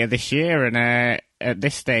show later this year? And at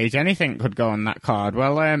this stage, anything could go on that card.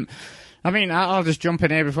 Well, I mean, I'll just jump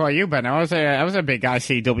in here before you, Ben. I was a big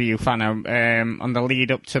ICW fan on the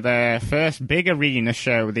lead up to their first big arena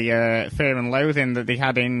show, the Fear and Loathing that they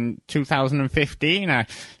had in 2015. I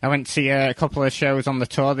went to see a couple of shows on the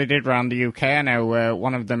tour they did around the UK. I know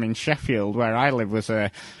one of them in Sheffield, where I live, was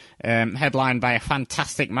headlined by a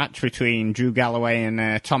fantastic match between Drew Galloway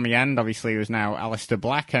and Tommy End, obviously, who's now Aleister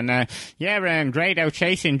Black. And Grado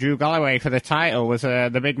chasing Drew Galloway for the title was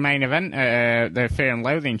the big main event, the Fear and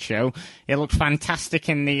Loathing show. It looked fantastic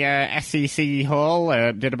in the SEC hall,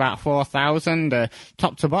 did about 4,000,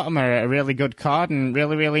 top to bottom, a really good card, and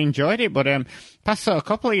really, really enjoyed it. But past a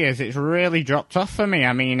couple of years, it's really dropped off for me.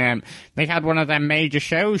 I mean, they had one of their major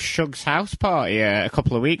shows, Shug's House Party, a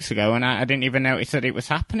couple of weeks ago, and I didn't even notice that it was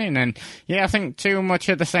happening. And yeah, I think too much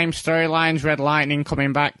of the same storylines, Red Lightning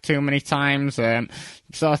coming back too many times, sort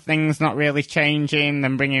of things not really changing,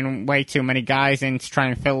 and bringing way too many guys in to try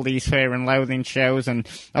and fill these Fear and Loathing shows. And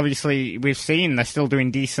obviously, we've seen they're still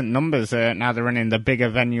doing decent numbers. Now they're running the bigger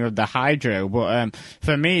venue of the Hydro. But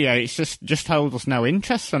for me, it's just holds no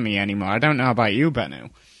interest for me anymore. I don't know about you, Benno.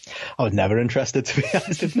 I was never interested, to be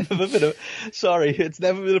honest. It's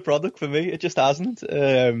never been a product for me. It just hasn't.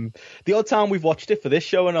 The odd time we've watched it for this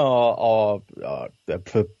show and our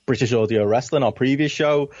for British Audio Wrestling, our previous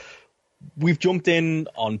show, we've jumped in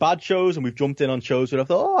on bad shows, and we've jumped in on shows where I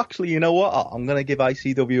thought, actually, you know what? I'm going to give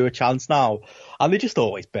ICW a chance now. And they just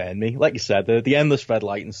always burn me. Like you said, the endless red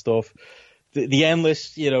light and stuff, the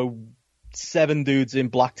endless, 7 dudes in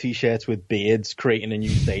black t-shirts with beards creating a new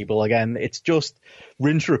stable again. It's just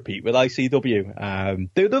rinse repeat with ICW.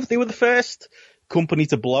 They were the first company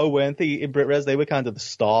to blow, weren't they, in BritRes? They were kind of the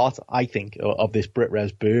start, I think, of this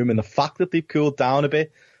BritRes boom. And the fact that they've cooled down a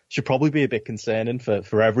bit should probably be a bit concerning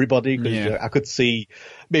for everybody, because I could see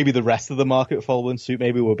maybe the rest of the market following suit.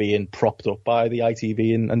 Maybe we're being propped up by the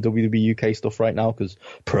ITV and WWE UK stuff right now, because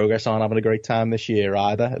Progress aren't having a great time this year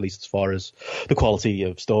either, at least as far as the quality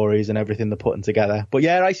of stories and everything they're putting together. But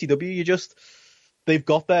yeah, ICW, they've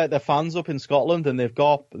got their fans up in Scotland, and they've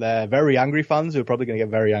got their very angry fans who are probably going to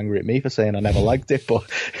get very angry at me for saying I never liked it, but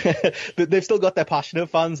they've still got their passionate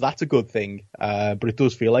fans. That's a good thing. But it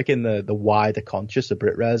does feel like in the wider conscious of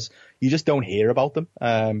BritRes, you just don't hear about them.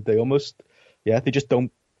 They just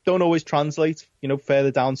don't always translate,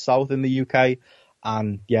 further down south in the UK.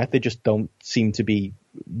 And they just don't seem to be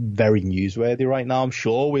very newsworthy right now. I'm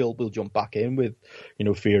sure we'll jump back in with,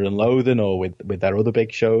 Fear and Loathing or with their other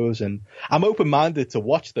big shows. And I'm open-minded to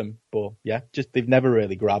watch them, but they've never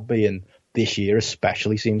really grabbed me. And this year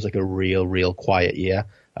especially seems like a real quiet year.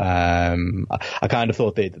 I kind of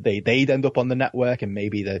thought they'd end up on the network, and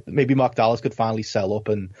maybe Mark Dallas could finally sell up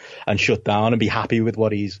and shut down and be happy with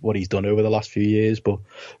what he's done over the last few years. But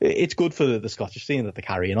it's good for the Scottish scene that they're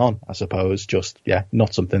carrying on, I suppose. Just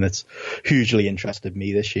not something that's hugely interested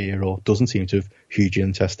me this year, or doesn't seem to have hugely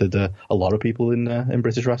interested a lot of people in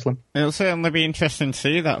British wrestling. It'll certainly be interesting to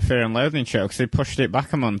see that Fear and Loathing show, because they pushed it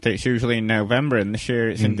back a month. It's usually in November, and this year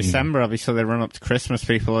it's in December. Obviously, they run up to Christmas.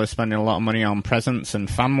 People are spending a lot of money on presents and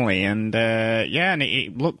family, and and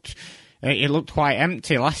it looked quite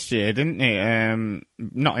empty last year, didn't it?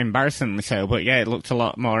 Not embarrassingly so, but it looked a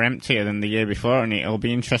lot more emptier than the year before, and it'll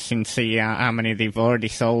be interesting to see how many they've already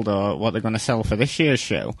sold or what they're going to sell for this year's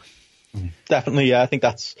show. Definitely, I think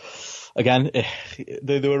that's, again,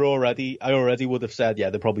 they were already, I already would have said,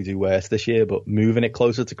 they probably do worse this year, but moving it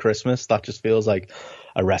closer to Christmas, that just feels like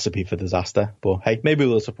a recipe for disaster. But hey, maybe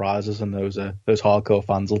they'll surprise us, and those hardcore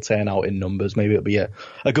fans will turn out in numbers. Maybe it'll be a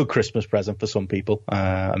good Christmas present for some people,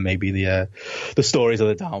 and maybe the stories of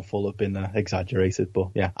the downfall have been exaggerated. But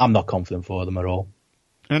I'm not confident for them at all.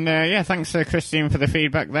 And thanks Christian for the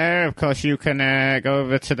feedback there. Of course, you can go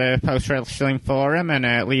over to the Post Wrestling Forum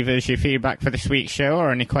and leave us your feedback for this week's show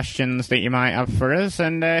or any questions that you might have for us.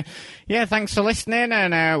 And thanks for listening.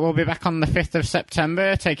 And we'll be back on the 5th of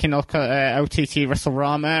September taking a look at OTT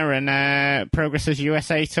WrestleRama and Progress's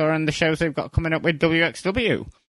USA tour and the shows they've got coming up with WXW.